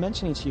I was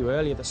mentioning to you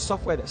earlier, the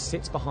software that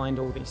sits behind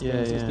all these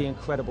things is the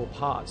incredible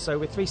part. So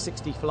with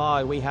 360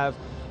 Fly, we have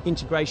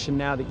integration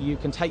now that you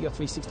can take your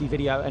 360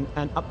 video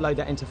and upload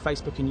that into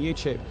Facebook and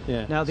YouTube.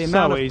 Yeah. Now the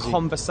amount of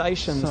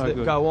conversations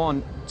that go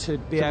on to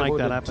be able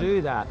to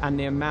do that, and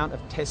the amount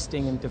of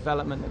testing and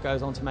development that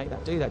goes on to make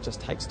that do that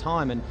just takes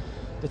time. And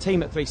the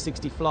team at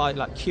 360 Fly,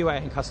 like QA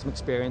and customer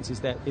experience, is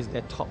their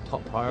top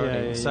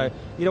priority. So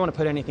you don't want to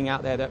put anything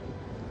out there that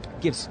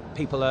gives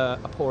people a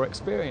poor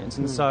experience.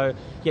 And so,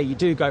 you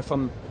do go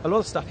from... A lot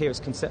of stuff here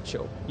is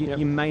conceptual.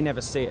 You may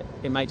never see it.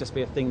 It may just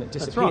be a thing that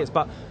disappears.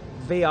 But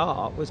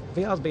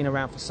VR's been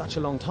around for such a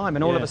long time,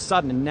 and all of a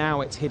sudden, and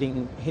now it's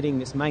hitting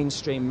this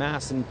mainstream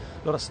mass, and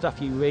a lot of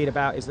stuff you read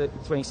about is that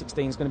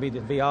 2016 is going to be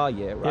the VR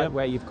year, right?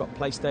 Where you've got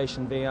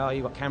PlayStation VR,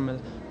 you've got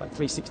cameras like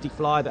 360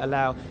 Fly that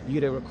allow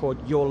you to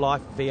record your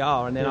life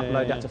VR and then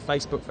upload that to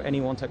Facebook for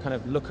anyone to kind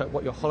of look at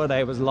what your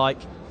holiday was like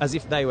as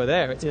if they were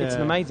there. It's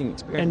an amazing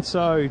experience. And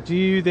so, do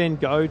you then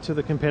go to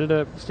the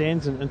competitor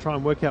stands and try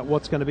and work out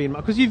what's going to be in...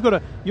 Because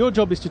your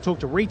job is to talk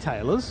to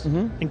retailers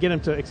and get them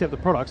to accept the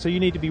product, so you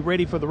need to be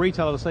ready for the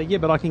retailer to say,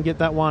 but I can get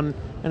that one,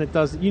 and it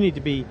does. You need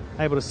to be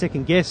able to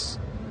second guess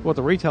what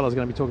the retailer is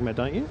going to be talking about,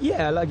 don't you?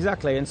 Yeah,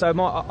 exactly. And so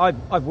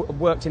I've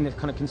worked in the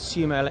kind of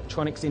consumer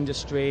electronics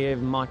industry of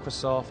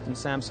Microsoft and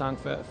Samsung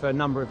for a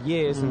number of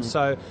years, and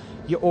so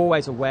you're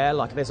always aware,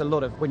 like there's a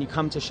lot of, when you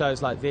come to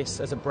shows like this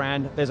as a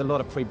brand, there's a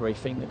lot of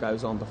pre-briefing that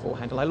goes on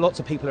beforehand. Like lots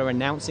of people are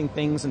announcing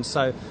things, and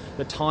so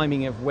the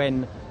timing of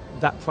when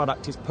that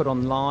product is put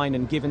online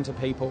and given to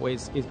people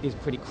is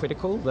pretty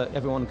critical, that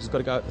everyone has got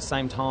to go at the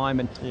same time,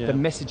 and the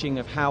messaging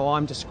of how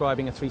I'm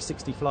describing a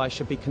 360 Fly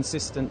should be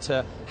consistent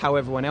to how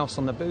everyone else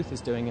on the booth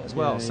is doing it as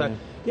well.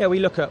 We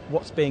look at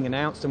what's being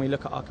announced and we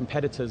look at our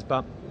competitors,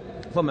 but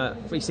from a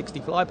 360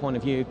 Fly point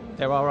of view,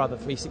 there are other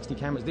 360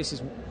 cameras. This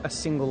is a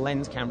single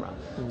lens camera,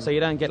 so you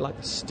don't get like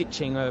the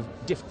stitching of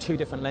two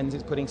different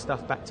lenses putting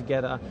stuff back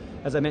together.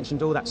 As I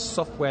mentioned, all that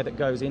software that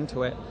goes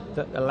into it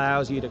that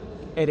allows you to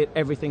edit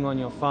everything on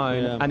your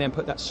phone and then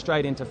put that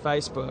straight into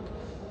Facebook.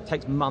 It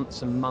takes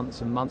months and months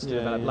and months to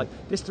develop. Like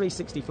this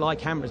 360 Fly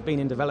camera has been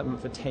in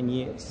development for 10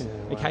 years.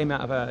 It came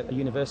out of a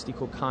university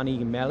called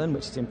Carnegie Mellon,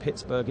 which is in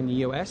Pittsburgh in the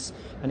US,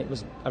 and it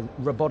was a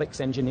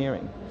robotics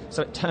engineering.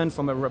 So it turned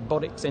from a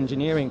robotics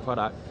engineering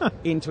product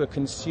into a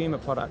consumer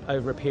product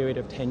over a period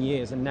of 10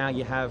 years, and now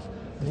you have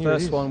the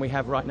first one we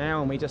have right now,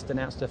 and we just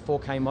announced a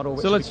 4K model.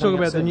 Which so let's talk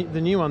about the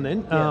new one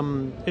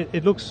then.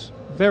 It looks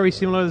very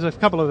similar. There's a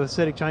couple of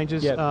aesthetic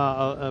changes, Yep.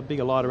 a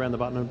bigger light around the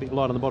button and a big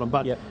light on the bottom.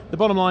 But Yep. the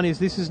bottom line is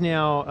this is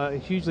now a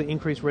hugely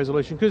increased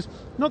resolution, because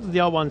not that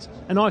the old ones,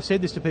 and I've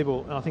said this to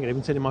people, I think I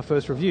even said in my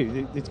first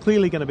review, it's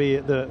clearly going to be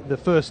the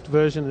first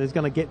version and it's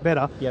going to get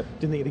better. Yep.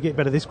 Didn't think it'd get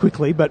better this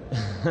quickly, but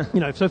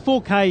so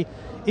 4K,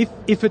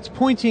 if it's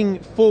pointing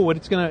forward,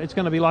 it's going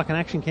to be like an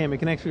action cam. It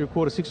can actually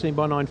record a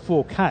 16:9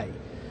 4K.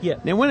 Yeah.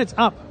 Now, when it's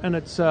up and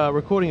it's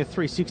recording a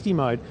 360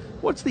 mode,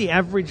 what's the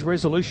average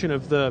resolution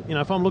of the?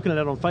 If I'm looking at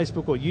it on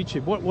Facebook or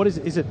YouTube, what is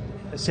it? Is it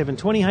a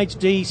 720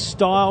 HD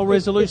style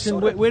resolution?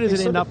 Where does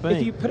it end up being?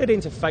 If you put it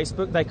into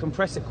Facebook, they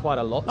compress it quite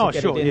a lot to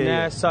get sure, it in yeah, there.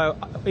 yeah. So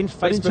in Facebook,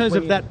 But in terms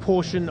of that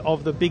portion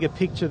of the bigger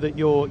picture that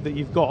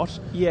you've got,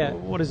 Yeah.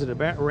 what is it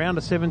about? Around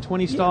a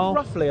 720 yeah, style?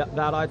 roughly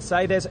that, I'd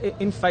say. There's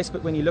in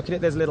Facebook, when you look at it,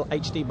 there's a little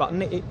HD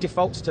button. It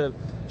defaults to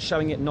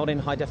showing it not in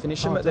high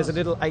definition, but there's a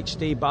little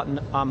HD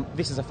button.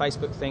 This is a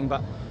Facebook thing,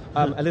 but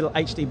a little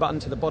HD button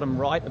to the bottom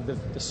right of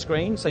the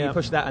screen. So you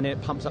push that and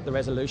it pumps up the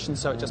resolution,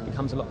 so it just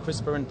becomes a lot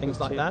crisper and things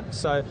like that.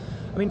 So,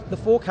 I mean, the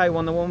 4K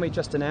one, the one we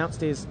just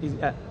announced, it's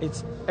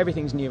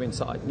everything's new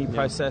inside, new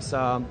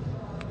processor,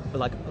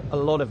 like a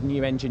lot of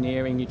new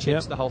engineering, new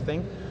chips, the whole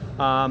thing.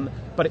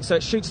 But it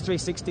shoots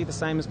 360 the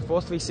same as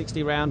before,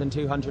 360 round and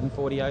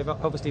 240 over.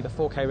 Obviously, the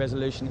 4K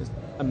resolution is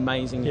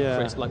amazing.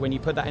 Crisp. Like when you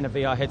put that in a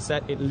VR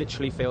headset, it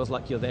literally feels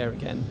like you're there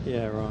again.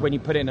 Yeah, right. When you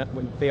put it in a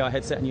VR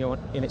headset and you're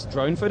in its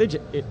drone footage,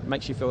 it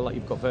makes you feel like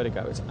you've got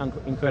vertigo. It's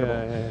incredible.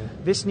 Yeah.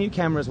 This new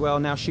camera as well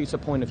now shoots a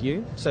point of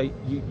view, so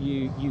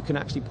you can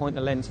actually point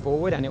the lens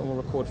forward and it will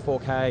record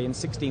 4K and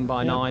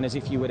 16:9 as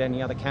if you would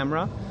any other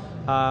camera.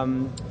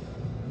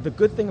 The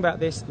good thing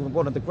about this,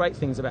 one of the great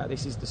things about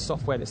this, is the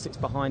software that sits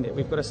behind it.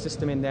 We've got a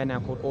system in there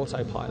now called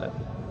Autopilot.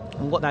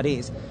 And what that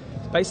is,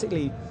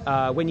 basically,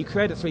 when you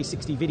create a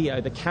 360 video,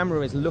 the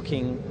camera is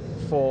looking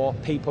for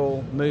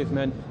people,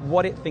 movement,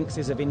 what it thinks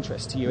is of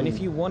interest to you. And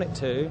if you want it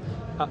to,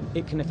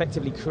 it can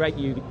effectively create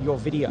your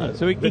video. Yeah,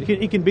 so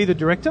it can be the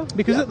director?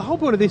 Because the whole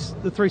point of this,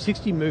 the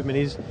 360 movement,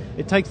 is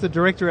it takes the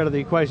director out of the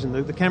equation.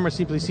 The camera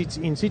simply sits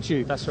in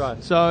situ. That's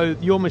right. So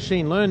your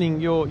machine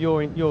learning,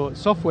 your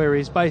software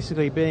is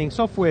basically being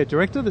software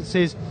director that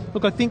says,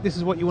 look, I think this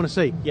is what you want to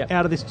see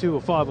out of this 2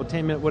 or 5 or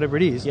 10 minute, whatever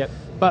it is. Yep.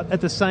 But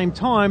at the same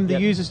time, the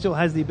user still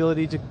has the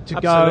ability to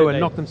Absolutely. go and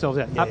knock themselves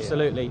out.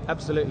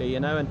 Absolutely.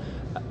 And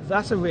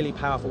that's a really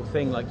powerful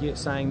thing. Like you're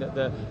saying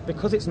that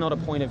because it's not a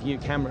point of view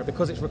camera,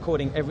 because it's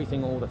recording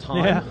everything all the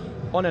time.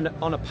 On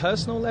a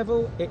personal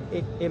level,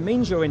 it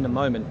means you're in the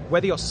moment,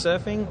 whether you're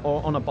surfing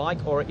or on a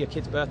bike or at your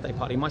kid's birthday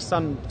party. My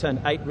son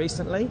turned 8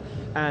 recently,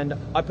 and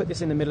I put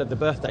this in the middle of the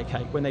birthday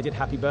cake when they did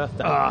happy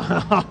birthday.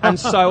 And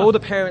so all the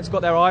parents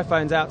got their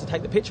iPhones out to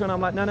take the picture, and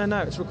I'm like,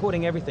 no, it's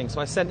recording everything.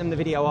 So I sent them the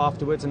video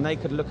afterwards, and they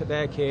could look at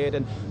their kid,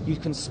 and you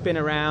can spin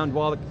around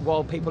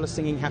while people are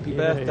singing happy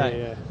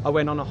birthday. Yeah. I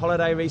went on a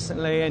holiday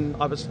recently, and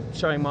I was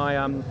showing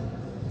my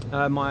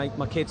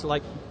my kids,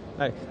 like,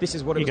 this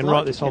is what it was like. You can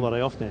write this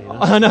holiday off now.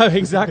 I know,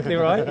 exactly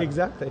right,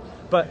 exactly.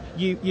 But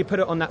you put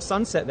it on that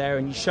sunset there,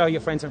 and you show your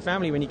friends and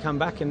family when you come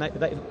back, and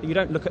you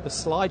don't look at the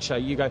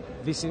slideshow. You go,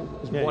 this is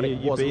what it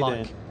was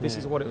like. There. This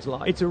is what it was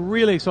like. It's a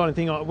really exciting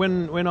thing.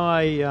 When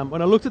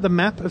I looked at the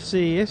map of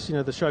CES,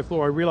 the show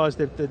floor, I realised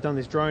that they've done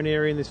this drone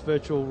area and this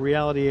virtual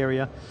reality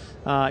area.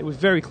 It was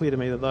very clear to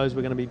me that those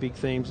were going to be big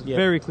themes. It's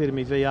very clear to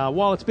me VR,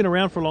 while it's been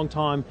around for a long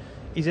time,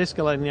 is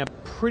escalating now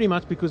pretty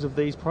much because of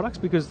these products,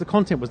 because the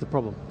content was the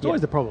problem. It's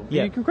always the problem.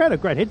 You can create a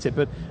great headset,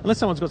 but unless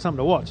someone's got something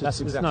to watch, it's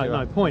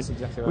no point. That's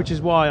exactly right. Which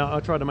is why I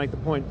tried to make the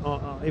point,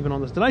 even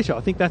on the Today Show. I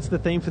think that's the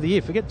theme for the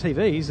year. Forget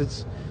TVs,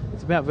 it's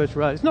about virtual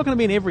reality. It's not going to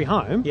be in every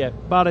home,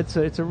 but it's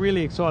a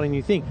really exciting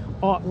new thing.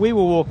 We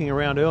were walking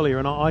around earlier,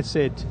 and I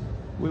said,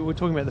 we were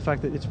talking about the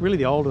fact that it's really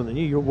the old and the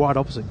new. You're right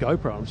opposite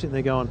GoPro. I'm sitting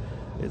there going,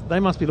 they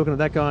must be looking at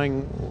that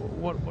going,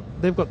 what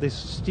they've got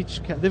this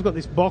they've got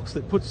this box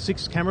that puts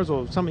 6 cameras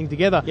or something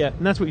together,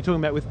 and that's what you're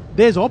talking about.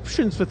 There's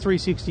options for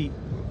 360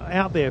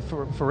 out there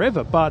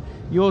forever, but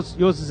yours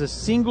is a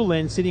single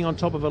lens sitting on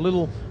top of a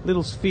little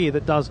sphere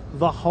that does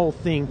the whole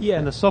thing,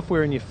 and the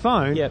software in your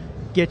phone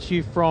gets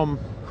you from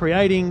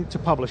creating to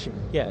publishing.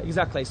 Yeah,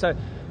 exactly. So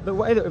the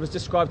way that it was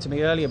described to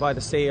me earlier by the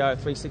CEO of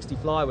 360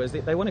 Fly was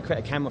that they want to create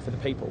a camera for the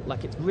people.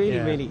 Like, it's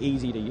really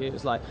easy to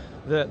use. Like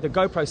the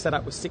GoPro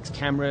setup with 6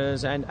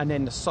 cameras and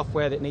then the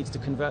software that needs to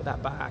convert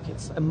that back.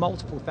 It's a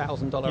multiple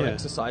 $1,000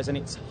 exercise, and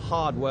it's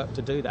hard work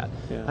to do that.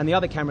 And the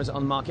other cameras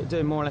on the market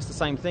do more or less the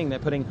same thing. They're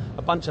putting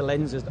a bunch of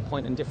lenses that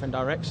point in different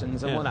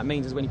directions, and what that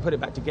means is when you put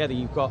it back together,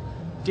 you've got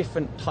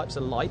different types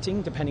of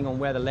lighting depending on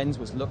where the lens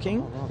was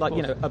looking.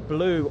 A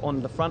blue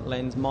on the front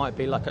lens might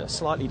be like a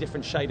slightly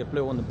different shade of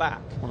blue on the back.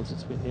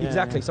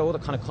 Exactly. So all the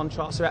kind of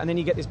contrasts are out, and then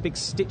you get this big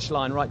stitch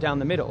line right down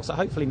the middle. So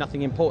hopefully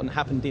nothing important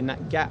happened in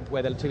that gap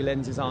where the 2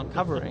 lenses aren't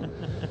covering.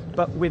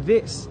 But with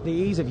this, the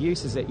ease of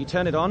use is that you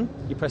turn it on,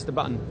 you press the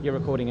button, you're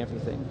recording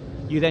everything.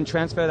 You then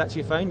transfer that to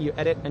your phone, you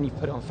edit, and you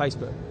put it on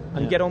Facebook.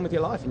 And get on with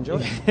your life.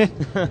 Enjoy it.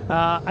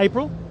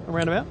 April,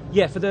 around about?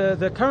 Yeah, for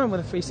the current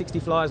with the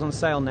 360 Fly is on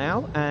sale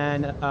now,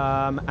 and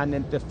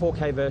then the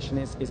 4K version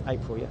is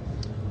April,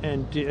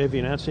 And have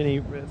you announced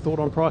any thought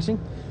on pricing?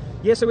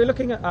 Yeah, so we're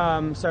looking at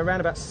so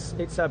around about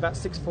it's about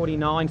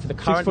 $649 for the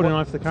current one.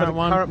 $649 for the current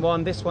one. Current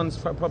one. This one's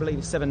probably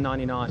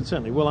 $799. It's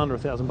certainly well under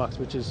 $1,000,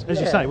 which is, as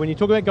you say, when you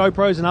talk about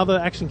GoPros and other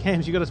action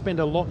cams, you've got to spend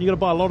a lot. You've got to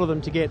buy a lot of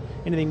them to get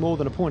anything more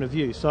than a point of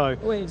view. So,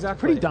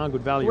 pretty darn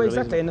good value. Well, really,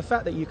 exactly, and the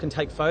fact that you can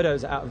take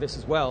photos out of this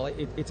as well.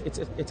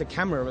 It's a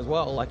camera as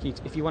well. Like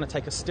if you want to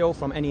take a still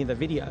from any of the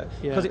video,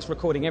 because it's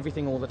recording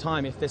everything all the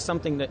time. If there's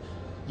something that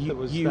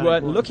you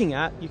weren't looking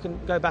at, you can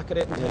go back at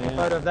it and take a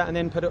photo of that and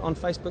then put it on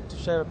Facebook to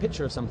share a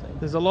picture of something.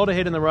 There's a lot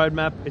ahead in the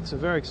roadmap. It's a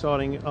very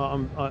exciting.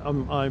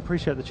 I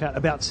appreciate the chat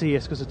about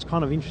CES because it's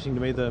kind of interesting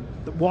to me the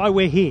why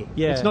we're here.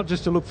 Yeah. It's not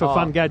just to look for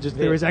fun gadgets.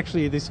 There is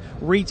actually this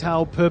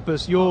retail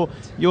purpose. You're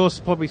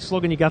probably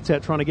slogging your guts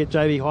out trying to get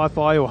JB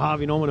Hi-Fi or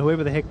Harvey Norman or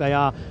whoever the heck they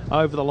are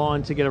over the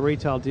line to get a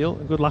retail deal.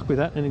 Good luck with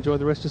that and enjoy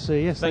the rest of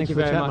CES. Thank you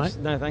for very the chat, much.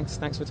 mate. No, thanks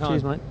for your time.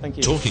 Cheers, mate. Thank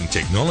you. Talking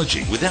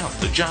technology without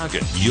the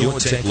jargon. Your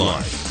Tech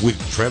Life with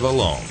Trevor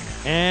Long.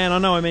 And I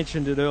know I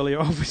mentioned it earlier,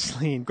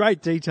 obviously in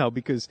great detail,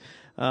 because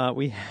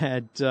we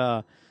had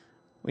our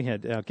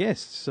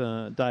guests,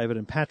 David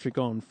and Patrick,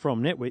 on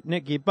from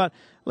Netgear. But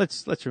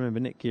let's remember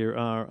Netgear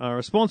are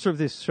a sponsor of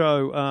this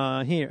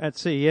show here at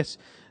CES.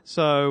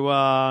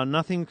 So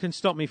nothing can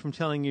stop me from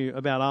telling you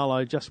about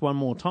Arlo just one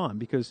more time,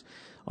 because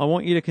I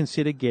want you to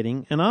consider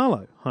getting an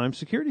Arlo home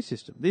security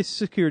system. This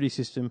security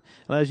system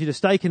allows you to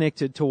stay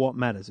connected to what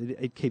matters.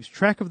 It keeps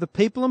track of the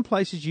people and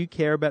places you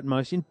care about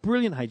most in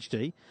brilliant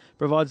HD,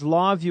 provides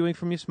live viewing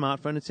from your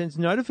smartphone, and sends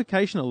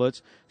notification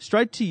alerts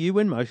straight to you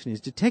when motion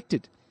is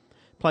detected.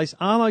 Place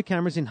Arlo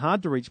cameras in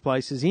hard-to-reach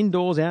places,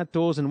 indoors,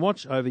 outdoors, and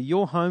watch over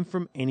your home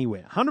from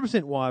anywhere.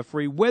 100%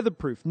 wire-free,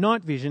 weatherproof,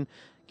 night vision.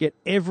 Get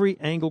every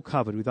angle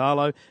covered with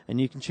Arlo, and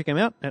you can check them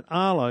out at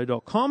arlo.com/au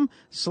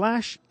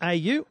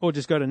or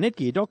just go to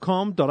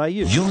netgear.com.au.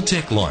 Your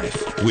Tech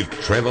Life with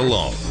Trevor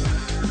Long.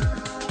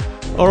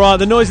 All right,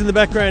 the noise in the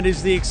background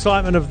is the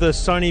excitement of the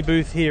Sony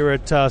booth here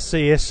at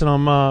CES, and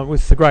I'm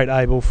with the great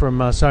Abel from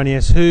Sony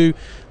S, who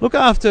look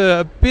after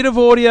a bit of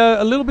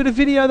audio, a little bit of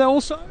video though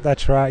also?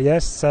 That's right,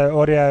 yes. So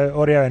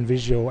audio and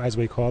visual, as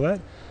we call it.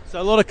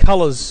 So a lot of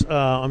colours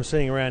I'm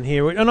seeing around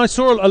here, and I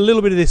saw a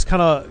little bit of this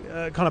kind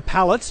of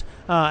palette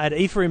at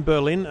IFA in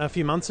Berlin a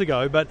few months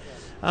ago. But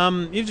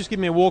you've just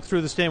given me a walk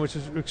through the stand, which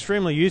is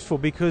extremely useful,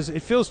 because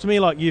it feels to me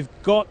like you've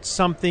got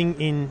something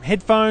in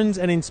headphones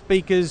and in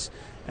speakers,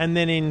 and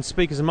then in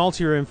speakers and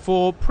multi-room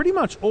for pretty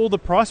much all the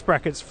price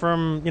brackets,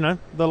 from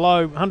the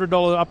low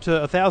 $100 up to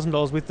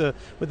 $1,000 with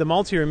the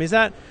multi-room. Is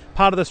that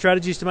part of the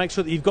strategy, is to make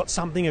sure that you've got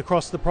something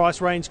across the price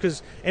range,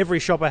 because every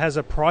shopper has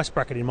a price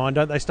bracket in mind,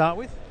 don't they, start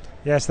with?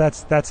 Yes,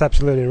 that's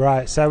absolutely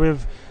right. So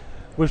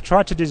we've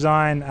tried to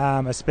design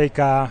a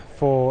speaker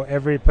for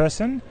every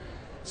person.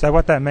 So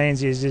what that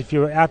means is, if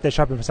you're out there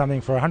shopping for something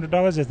for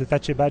 $100, if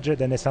that's your budget,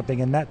 then there's something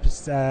in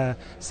that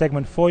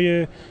segment for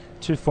you.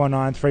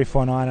 $249,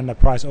 $349, and the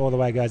price all the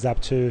way goes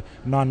up to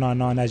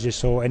 $999, as you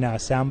saw in our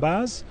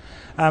soundbars.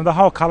 The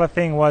whole color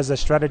thing was a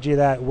strategy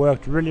that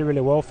worked really,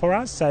 really well for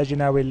us. So as you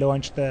know, we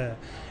launched the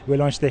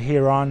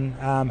Hear-On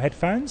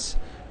headphones.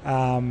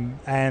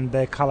 And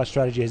the colour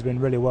strategy has been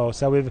really well.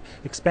 So we've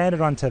expanded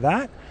onto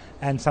that,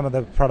 and some of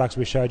the products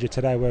we showed you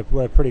today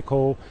were pretty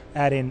cool.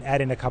 Add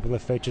in a couple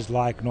of features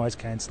like noise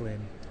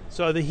cancelling.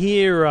 So the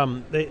Hear,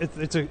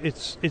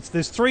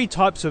 there's three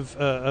types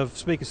of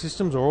speaker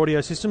systems or audio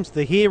systems.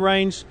 The Hear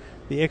range,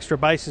 the extra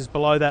bass is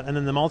below that, and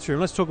then the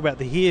multi-room. Let's talk about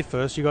the Hear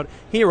first. You've got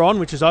Hear-On,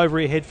 which is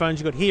over-ear headphones.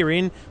 You've got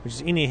Hear-In, which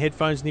is in-ear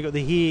headphones. And you've got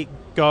the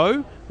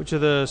Hear-Go, which are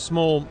the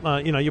small,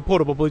 your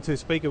portable Bluetooth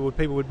speaker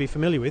people would be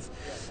familiar with.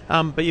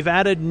 But you've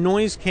added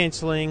noise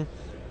cancelling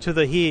to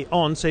the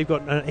Hear-On. So you've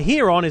got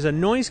Hear-On is a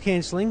noise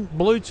cancelling,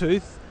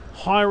 Bluetooth,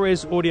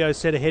 high-res audio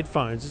set of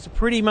headphones. It's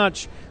pretty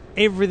much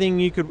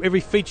every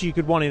feature you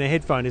could want in a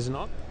headphone, is it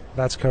not?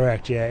 That's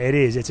correct, yeah, it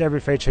is. It's every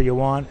feature you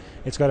want.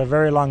 It's got a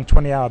very long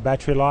 20-hour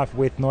battery life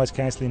with noise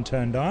cancelling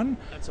turned on.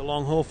 That's a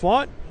long-haul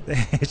flight.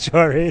 It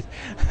sure is.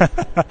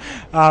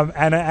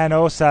 And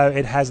also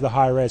it has the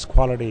high-res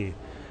quality.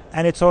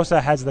 And it also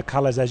has the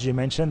colours, as you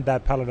mentioned,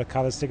 that palette of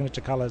colours,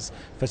 signature colours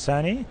for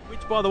Sony.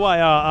 Which, by the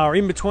way, are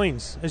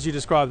in-betweens, as you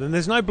described them.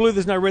 There's no blue,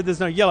 there's no red, there's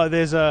no yellow.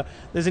 There's an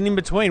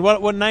in-between.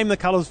 What name the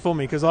colours for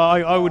me? Because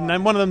I would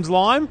name one of them's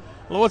lime.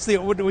 Well, what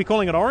are we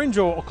calling it, orange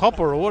or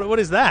copper, or what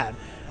is that?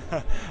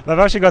 They've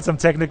actually got some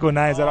technical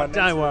names.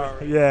 Don't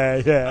worry.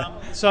 Yeah.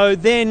 So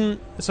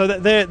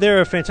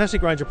they're a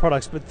fantastic range of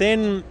products, but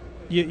then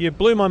you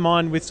blew my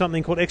mind with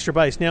something called Extra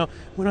Bass. Now,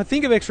 when I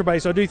think of Extra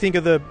Bass, I do think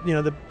of the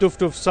doof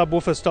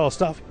subwoofer style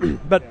stuff.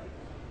 But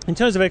in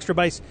terms of Extra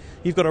Bass,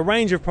 you've got a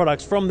range of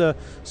products, from the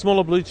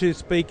smaller Bluetooth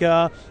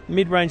speaker,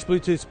 mid-range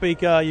Bluetooth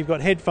speaker. You've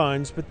got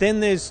headphones, but then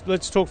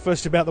let's talk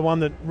first about the one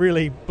that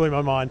really blew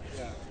my mind.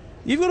 Yeah.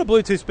 You've got a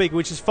Bluetooth speaker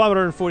which is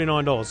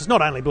 $549. It's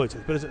not only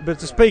Bluetooth, but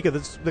it's a speaker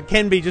that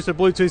can be just a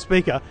Bluetooth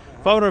speaker.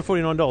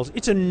 $549.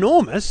 It's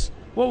enormous.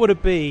 What would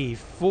it be?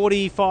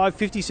 45,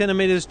 50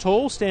 centimetres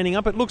tall, standing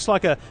up. It looks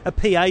like a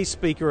PA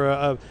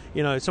speaker.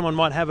 Someone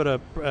might have at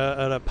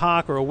a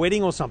park or a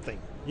wedding or something.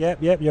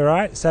 Yep, you're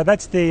right. So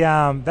that's the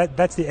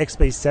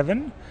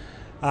XB7.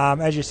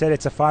 As you said,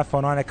 it's a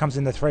 549. It comes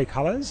in the 3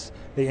 colours,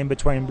 the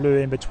in-between blue,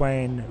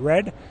 in-between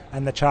red,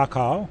 and the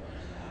charcoal.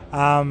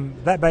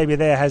 That baby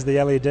there has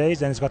the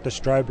LEDs and it's got the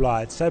strobe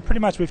lights. So pretty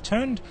much we've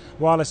turned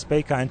wireless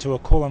speaker into a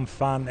cool and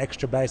fun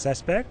extra bass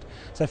aspect.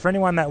 So for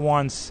anyone that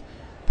wants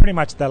pretty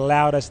much the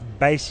loudest,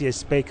 bassiest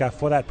speaker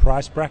for that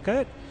price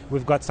bracket,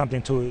 we've got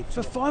something to...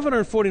 For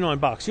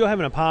 $549, you're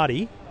having a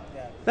party,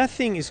 that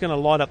thing is going to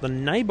light up the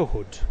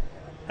neighbourhood.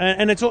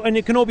 And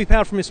it can all be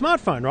powered from your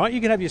smartphone, right?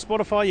 You can have your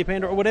Spotify, your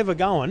Pandora, or whatever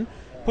going,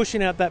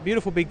 pushing out that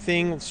beautiful big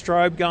thing,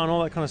 strobe going,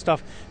 all that kind of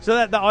stuff. So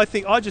that I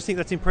just think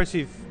that's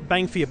impressive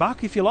bang for your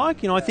buck, if you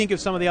like. I think of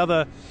some of the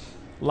other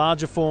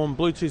larger form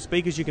Bluetooth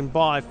speakers you can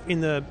buy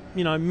in the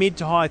mid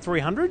to high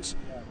 300s,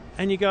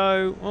 and you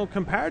go, well,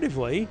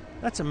 comparatively,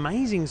 that's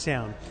amazing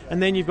sound.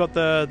 And then you've got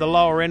the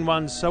lower end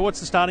ones. So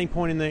what's the starting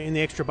point in the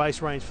extra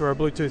bass range for a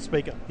Bluetooth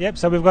speaker? Yep.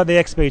 So we've got the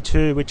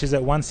XB2, which is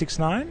at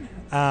 169,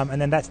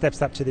 and then that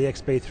steps up to the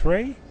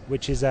XB3,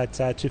 which is at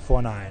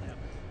 249.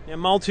 Now,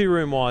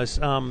 multi-room wise,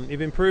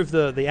 you've improved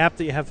the app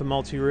that you have for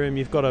multi-room.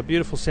 You've got a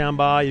beautiful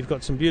soundbar. You've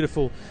got some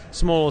beautiful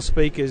smaller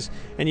speakers,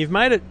 and you've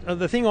made it.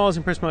 The thing I was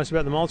impressed most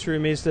about the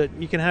multi-room is that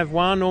you can have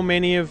one or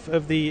many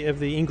of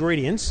the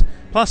ingredients.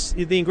 Plus,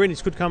 the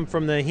ingredients could come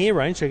from the Hear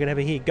range, so you can have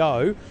a Hear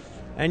Go,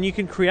 and you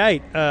can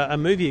create a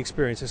movie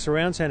experience, a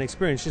surround sound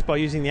experience, just by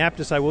using the app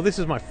to say, well, this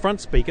is my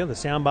front speaker, the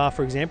soundbar,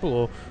 for example,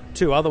 or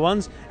 2 other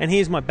ones, and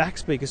here's my back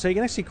speaker. So you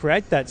can actually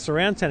create that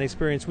surround sound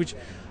experience, which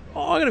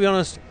I'm going to be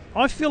honest,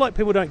 I feel like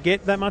people don't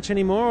get that much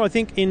anymore. I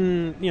think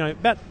in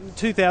about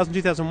 2000,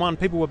 2001,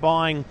 people were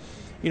buying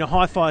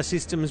hi-fi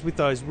systems with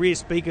those rear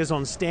speakers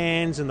on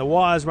stands and the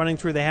wires running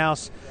through the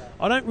house.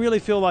 I don't really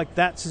feel like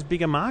that's as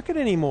big a market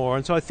anymore,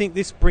 and so I think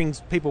this brings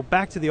people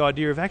back to the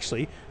idea of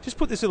actually just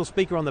put this little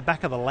speaker on the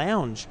back of the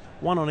lounge,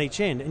 one on each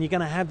end, and you're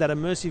going to have that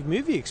immersive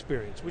movie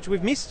experience, which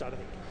we've missed, I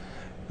think.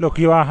 Look,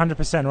 you are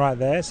 100% right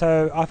there.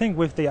 So I think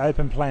with the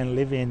open plan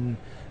live-in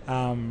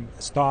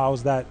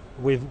styles that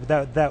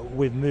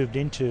we've moved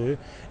into,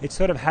 it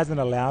sort of hasn't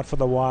allowed for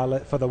the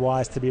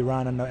wires to be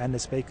run and the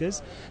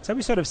speakers. So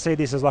we sort of see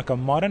this as like a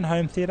modern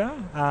home theater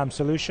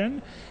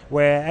solution,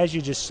 where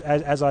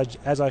as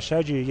I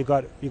showed you, you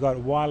got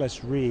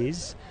wireless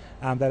rears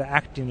that are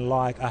acting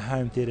like a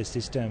home theater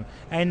system.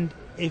 And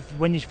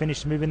when you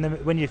finish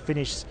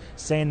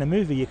seeing the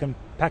movie, you can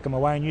pack them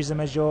away and use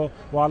them as your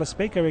wireless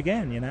speaker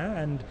again,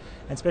 and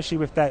especially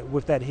with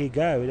that Hear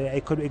Go,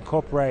 it could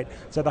incorporate,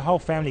 so the whole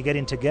family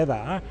getting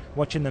together,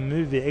 watching the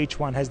movie, each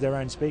one has their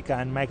own speaker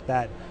and make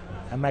that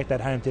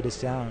home theater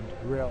sound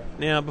real.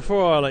 Now,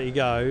 before I let you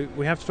go,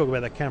 we have to talk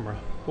about that camera.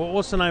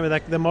 What's the name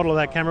of the model of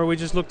that camera we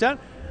just looked at?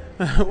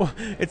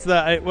 It's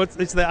the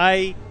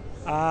A.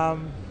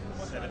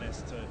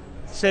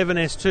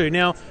 7S2.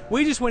 Now,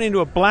 we just went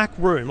into a black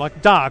room,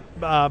 like dark,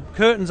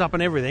 curtains up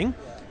and everything,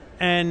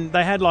 and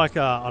they had like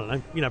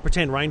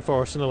pretend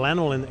rainforest and a little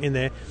animal in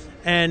there.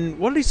 And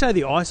what did he say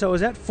the ISO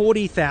was at?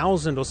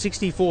 40,000 or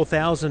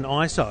 64,000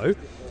 ISO.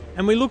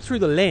 And we looked through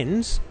the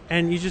lens,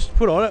 and you just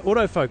put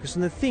autofocus,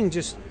 and the thing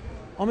just,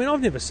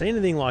 I've never seen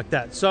anything like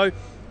that. So,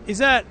 is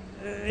that,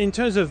 in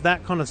terms of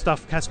that kind of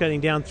stuff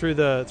cascading down through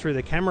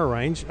the camera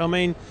range,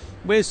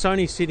 where's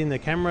Sony sit in the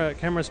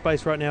camera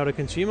space right now at a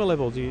consumer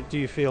level, do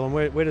you feel, and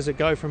where does it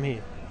go from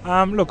here?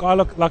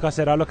 Like I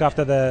said, I look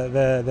after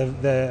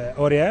the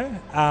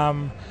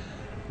audio.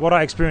 What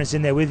I experienced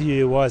in there with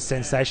you was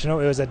sensational.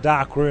 It was a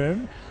dark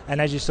room, and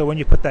as you saw, when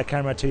you put that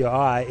camera to your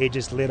eye, it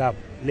just lit up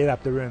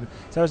the room.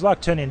 So it was like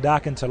turning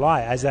dark into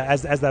light, as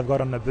they've got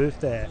on the booth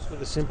there. Just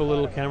with a simple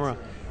little camera.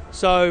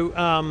 So,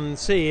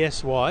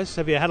 CES-wise,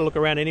 have you had a look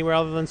around anywhere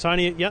other than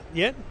Sony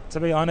yet? To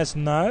be honest,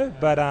 no.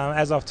 But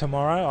as of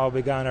tomorrow, I'll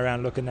be going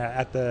around looking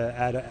at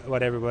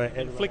whatever.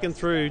 Flicking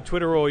through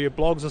Twitter or your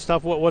blogs or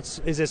stuff.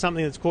 Is there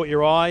something that's caught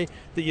your eye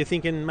that you're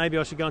thinking maybe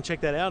I should go and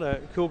check that out?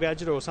 A cool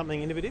gadget or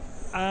something innovative?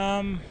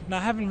 No, I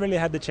haven't really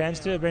had the chance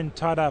to. I've been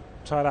tied up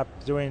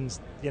doing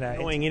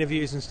annoying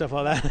interviews and stuff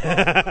like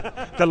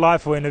that.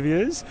 Delightful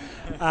interviews.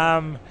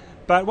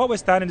 But what we're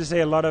starting to see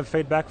a lot of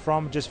feedback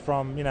from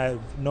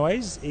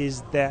noise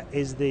is the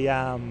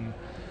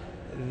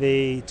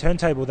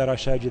turntable that I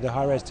showed you, the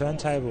high-res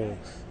turntable.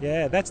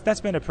 Yeah,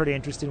 that's been a pretty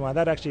interesting one.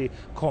 That actually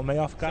caught me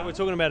off guard. So we're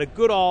talking about a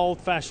good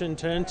old-fashioned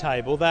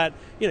turntable that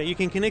you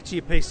can connect to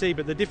your PC,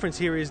 but the difference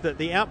here is that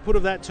the output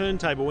of that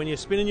turntable when you're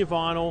spinning your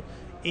vinyl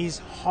is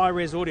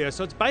high-res audio.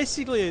 So it's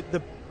basically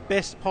the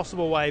best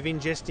possible way of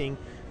ingesting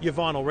your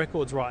vinyl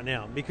records right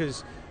now,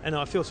 and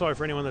I feel sorry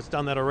for anyone that's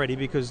done that already,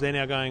 because they're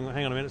now going,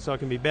 hang on a minute, so I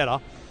can be better.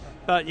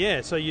 But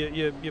yeah, so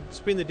you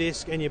spin the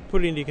disc and you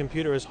put it into your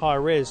computer as high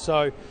res.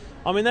 So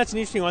that's an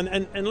interesting one,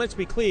 and let's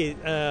be clear,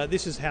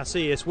 this is how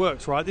CES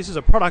works, right? This is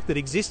a product that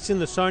exists in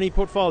the Sony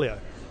portfolio,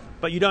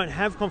 but you don't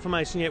have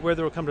confirmation yet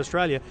whether it will come to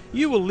Australia.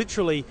 You will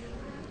literally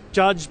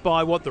judged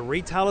by what the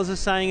retailers are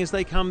saying as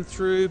they come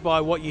through,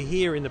 by what you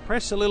hear in the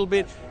press a little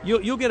bit.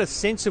 You'll get a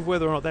sense of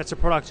whether or not that's a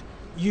product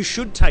you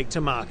should take to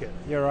market.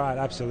 You're right,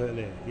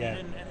 absolutely, yeah.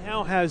 And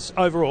how has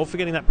overall,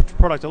 forgetting that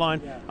product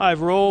alone,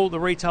 overall the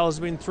retailers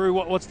have been through?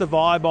 What's the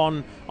vibe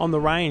on the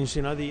range?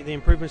 You know, the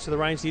improvements to the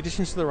range, the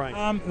additions to the range.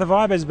 The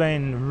vibe has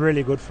been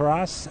really good for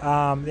us.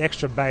 The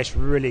extra bass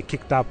really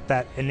kicked up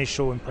that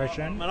initial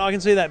impression. And I can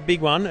see that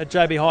big one at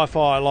JB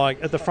Hi-Fi,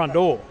 like at the front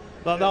door.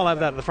 They'll have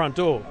that at the front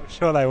door.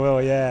 Sure, they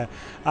will. Yeah,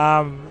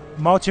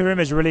 multi-room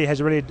has really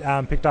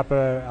picked up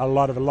a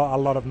lot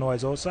of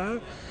noise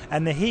also,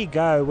 and the Here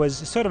Go was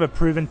sort of a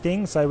proven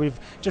thing. So we've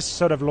just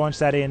sort of launched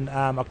that in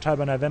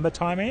October, November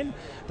time.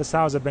 The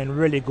sales have been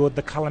really good.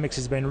 The colour mix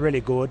has been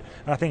really good,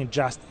 and I think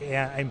just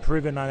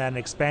improving on that and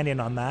expanding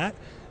on that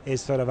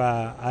is sort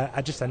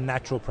of just a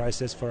natural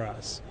process for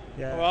us.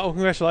 Yeah. Well,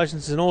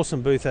 congratulations. It's an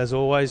awesome booth as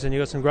always, and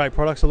you've got some great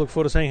products. I look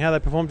forward to seeing how they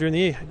perform during the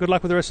year. Good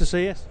luck with the rest of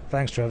CES.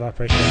 Thanks, Trevor. I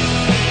appreciate it.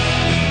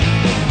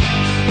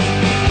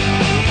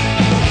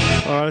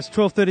 All right, it's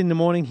 12:30 in the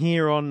morning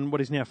here on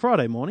what is now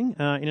Friday morning.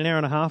 In an hour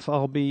and a half,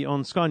 I'll be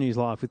on Sky News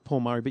Live with Paul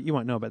Murray, but you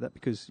won't know about that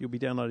because you'll be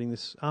downloading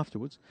this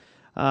afterwards.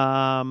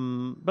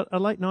 But a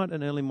late night,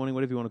 an early morning,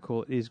 whatever you want to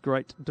call it, is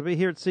great to be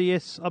here at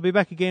CES. I'll be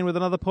back again with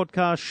another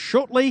podcast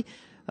shortly.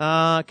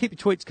 Keep your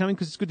tweets coming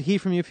because it's good to hear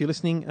from you if you're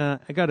listening.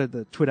 Go to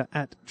the Twitter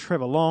at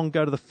Trevor Long.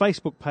 Go to the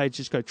Facebook page.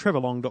 Just go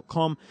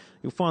trevorlong.com.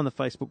 You'll find the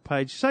Facebook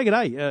page. Say good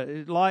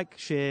day. Like,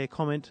 share,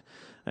 comment.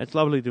 It's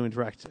lovely to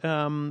interact.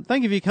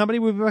 Thank you for your company.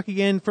 We'll be back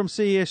again from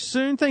CES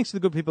soon. Thanks to the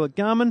good people at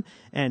Garmin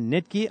and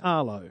Netgear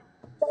Arlo.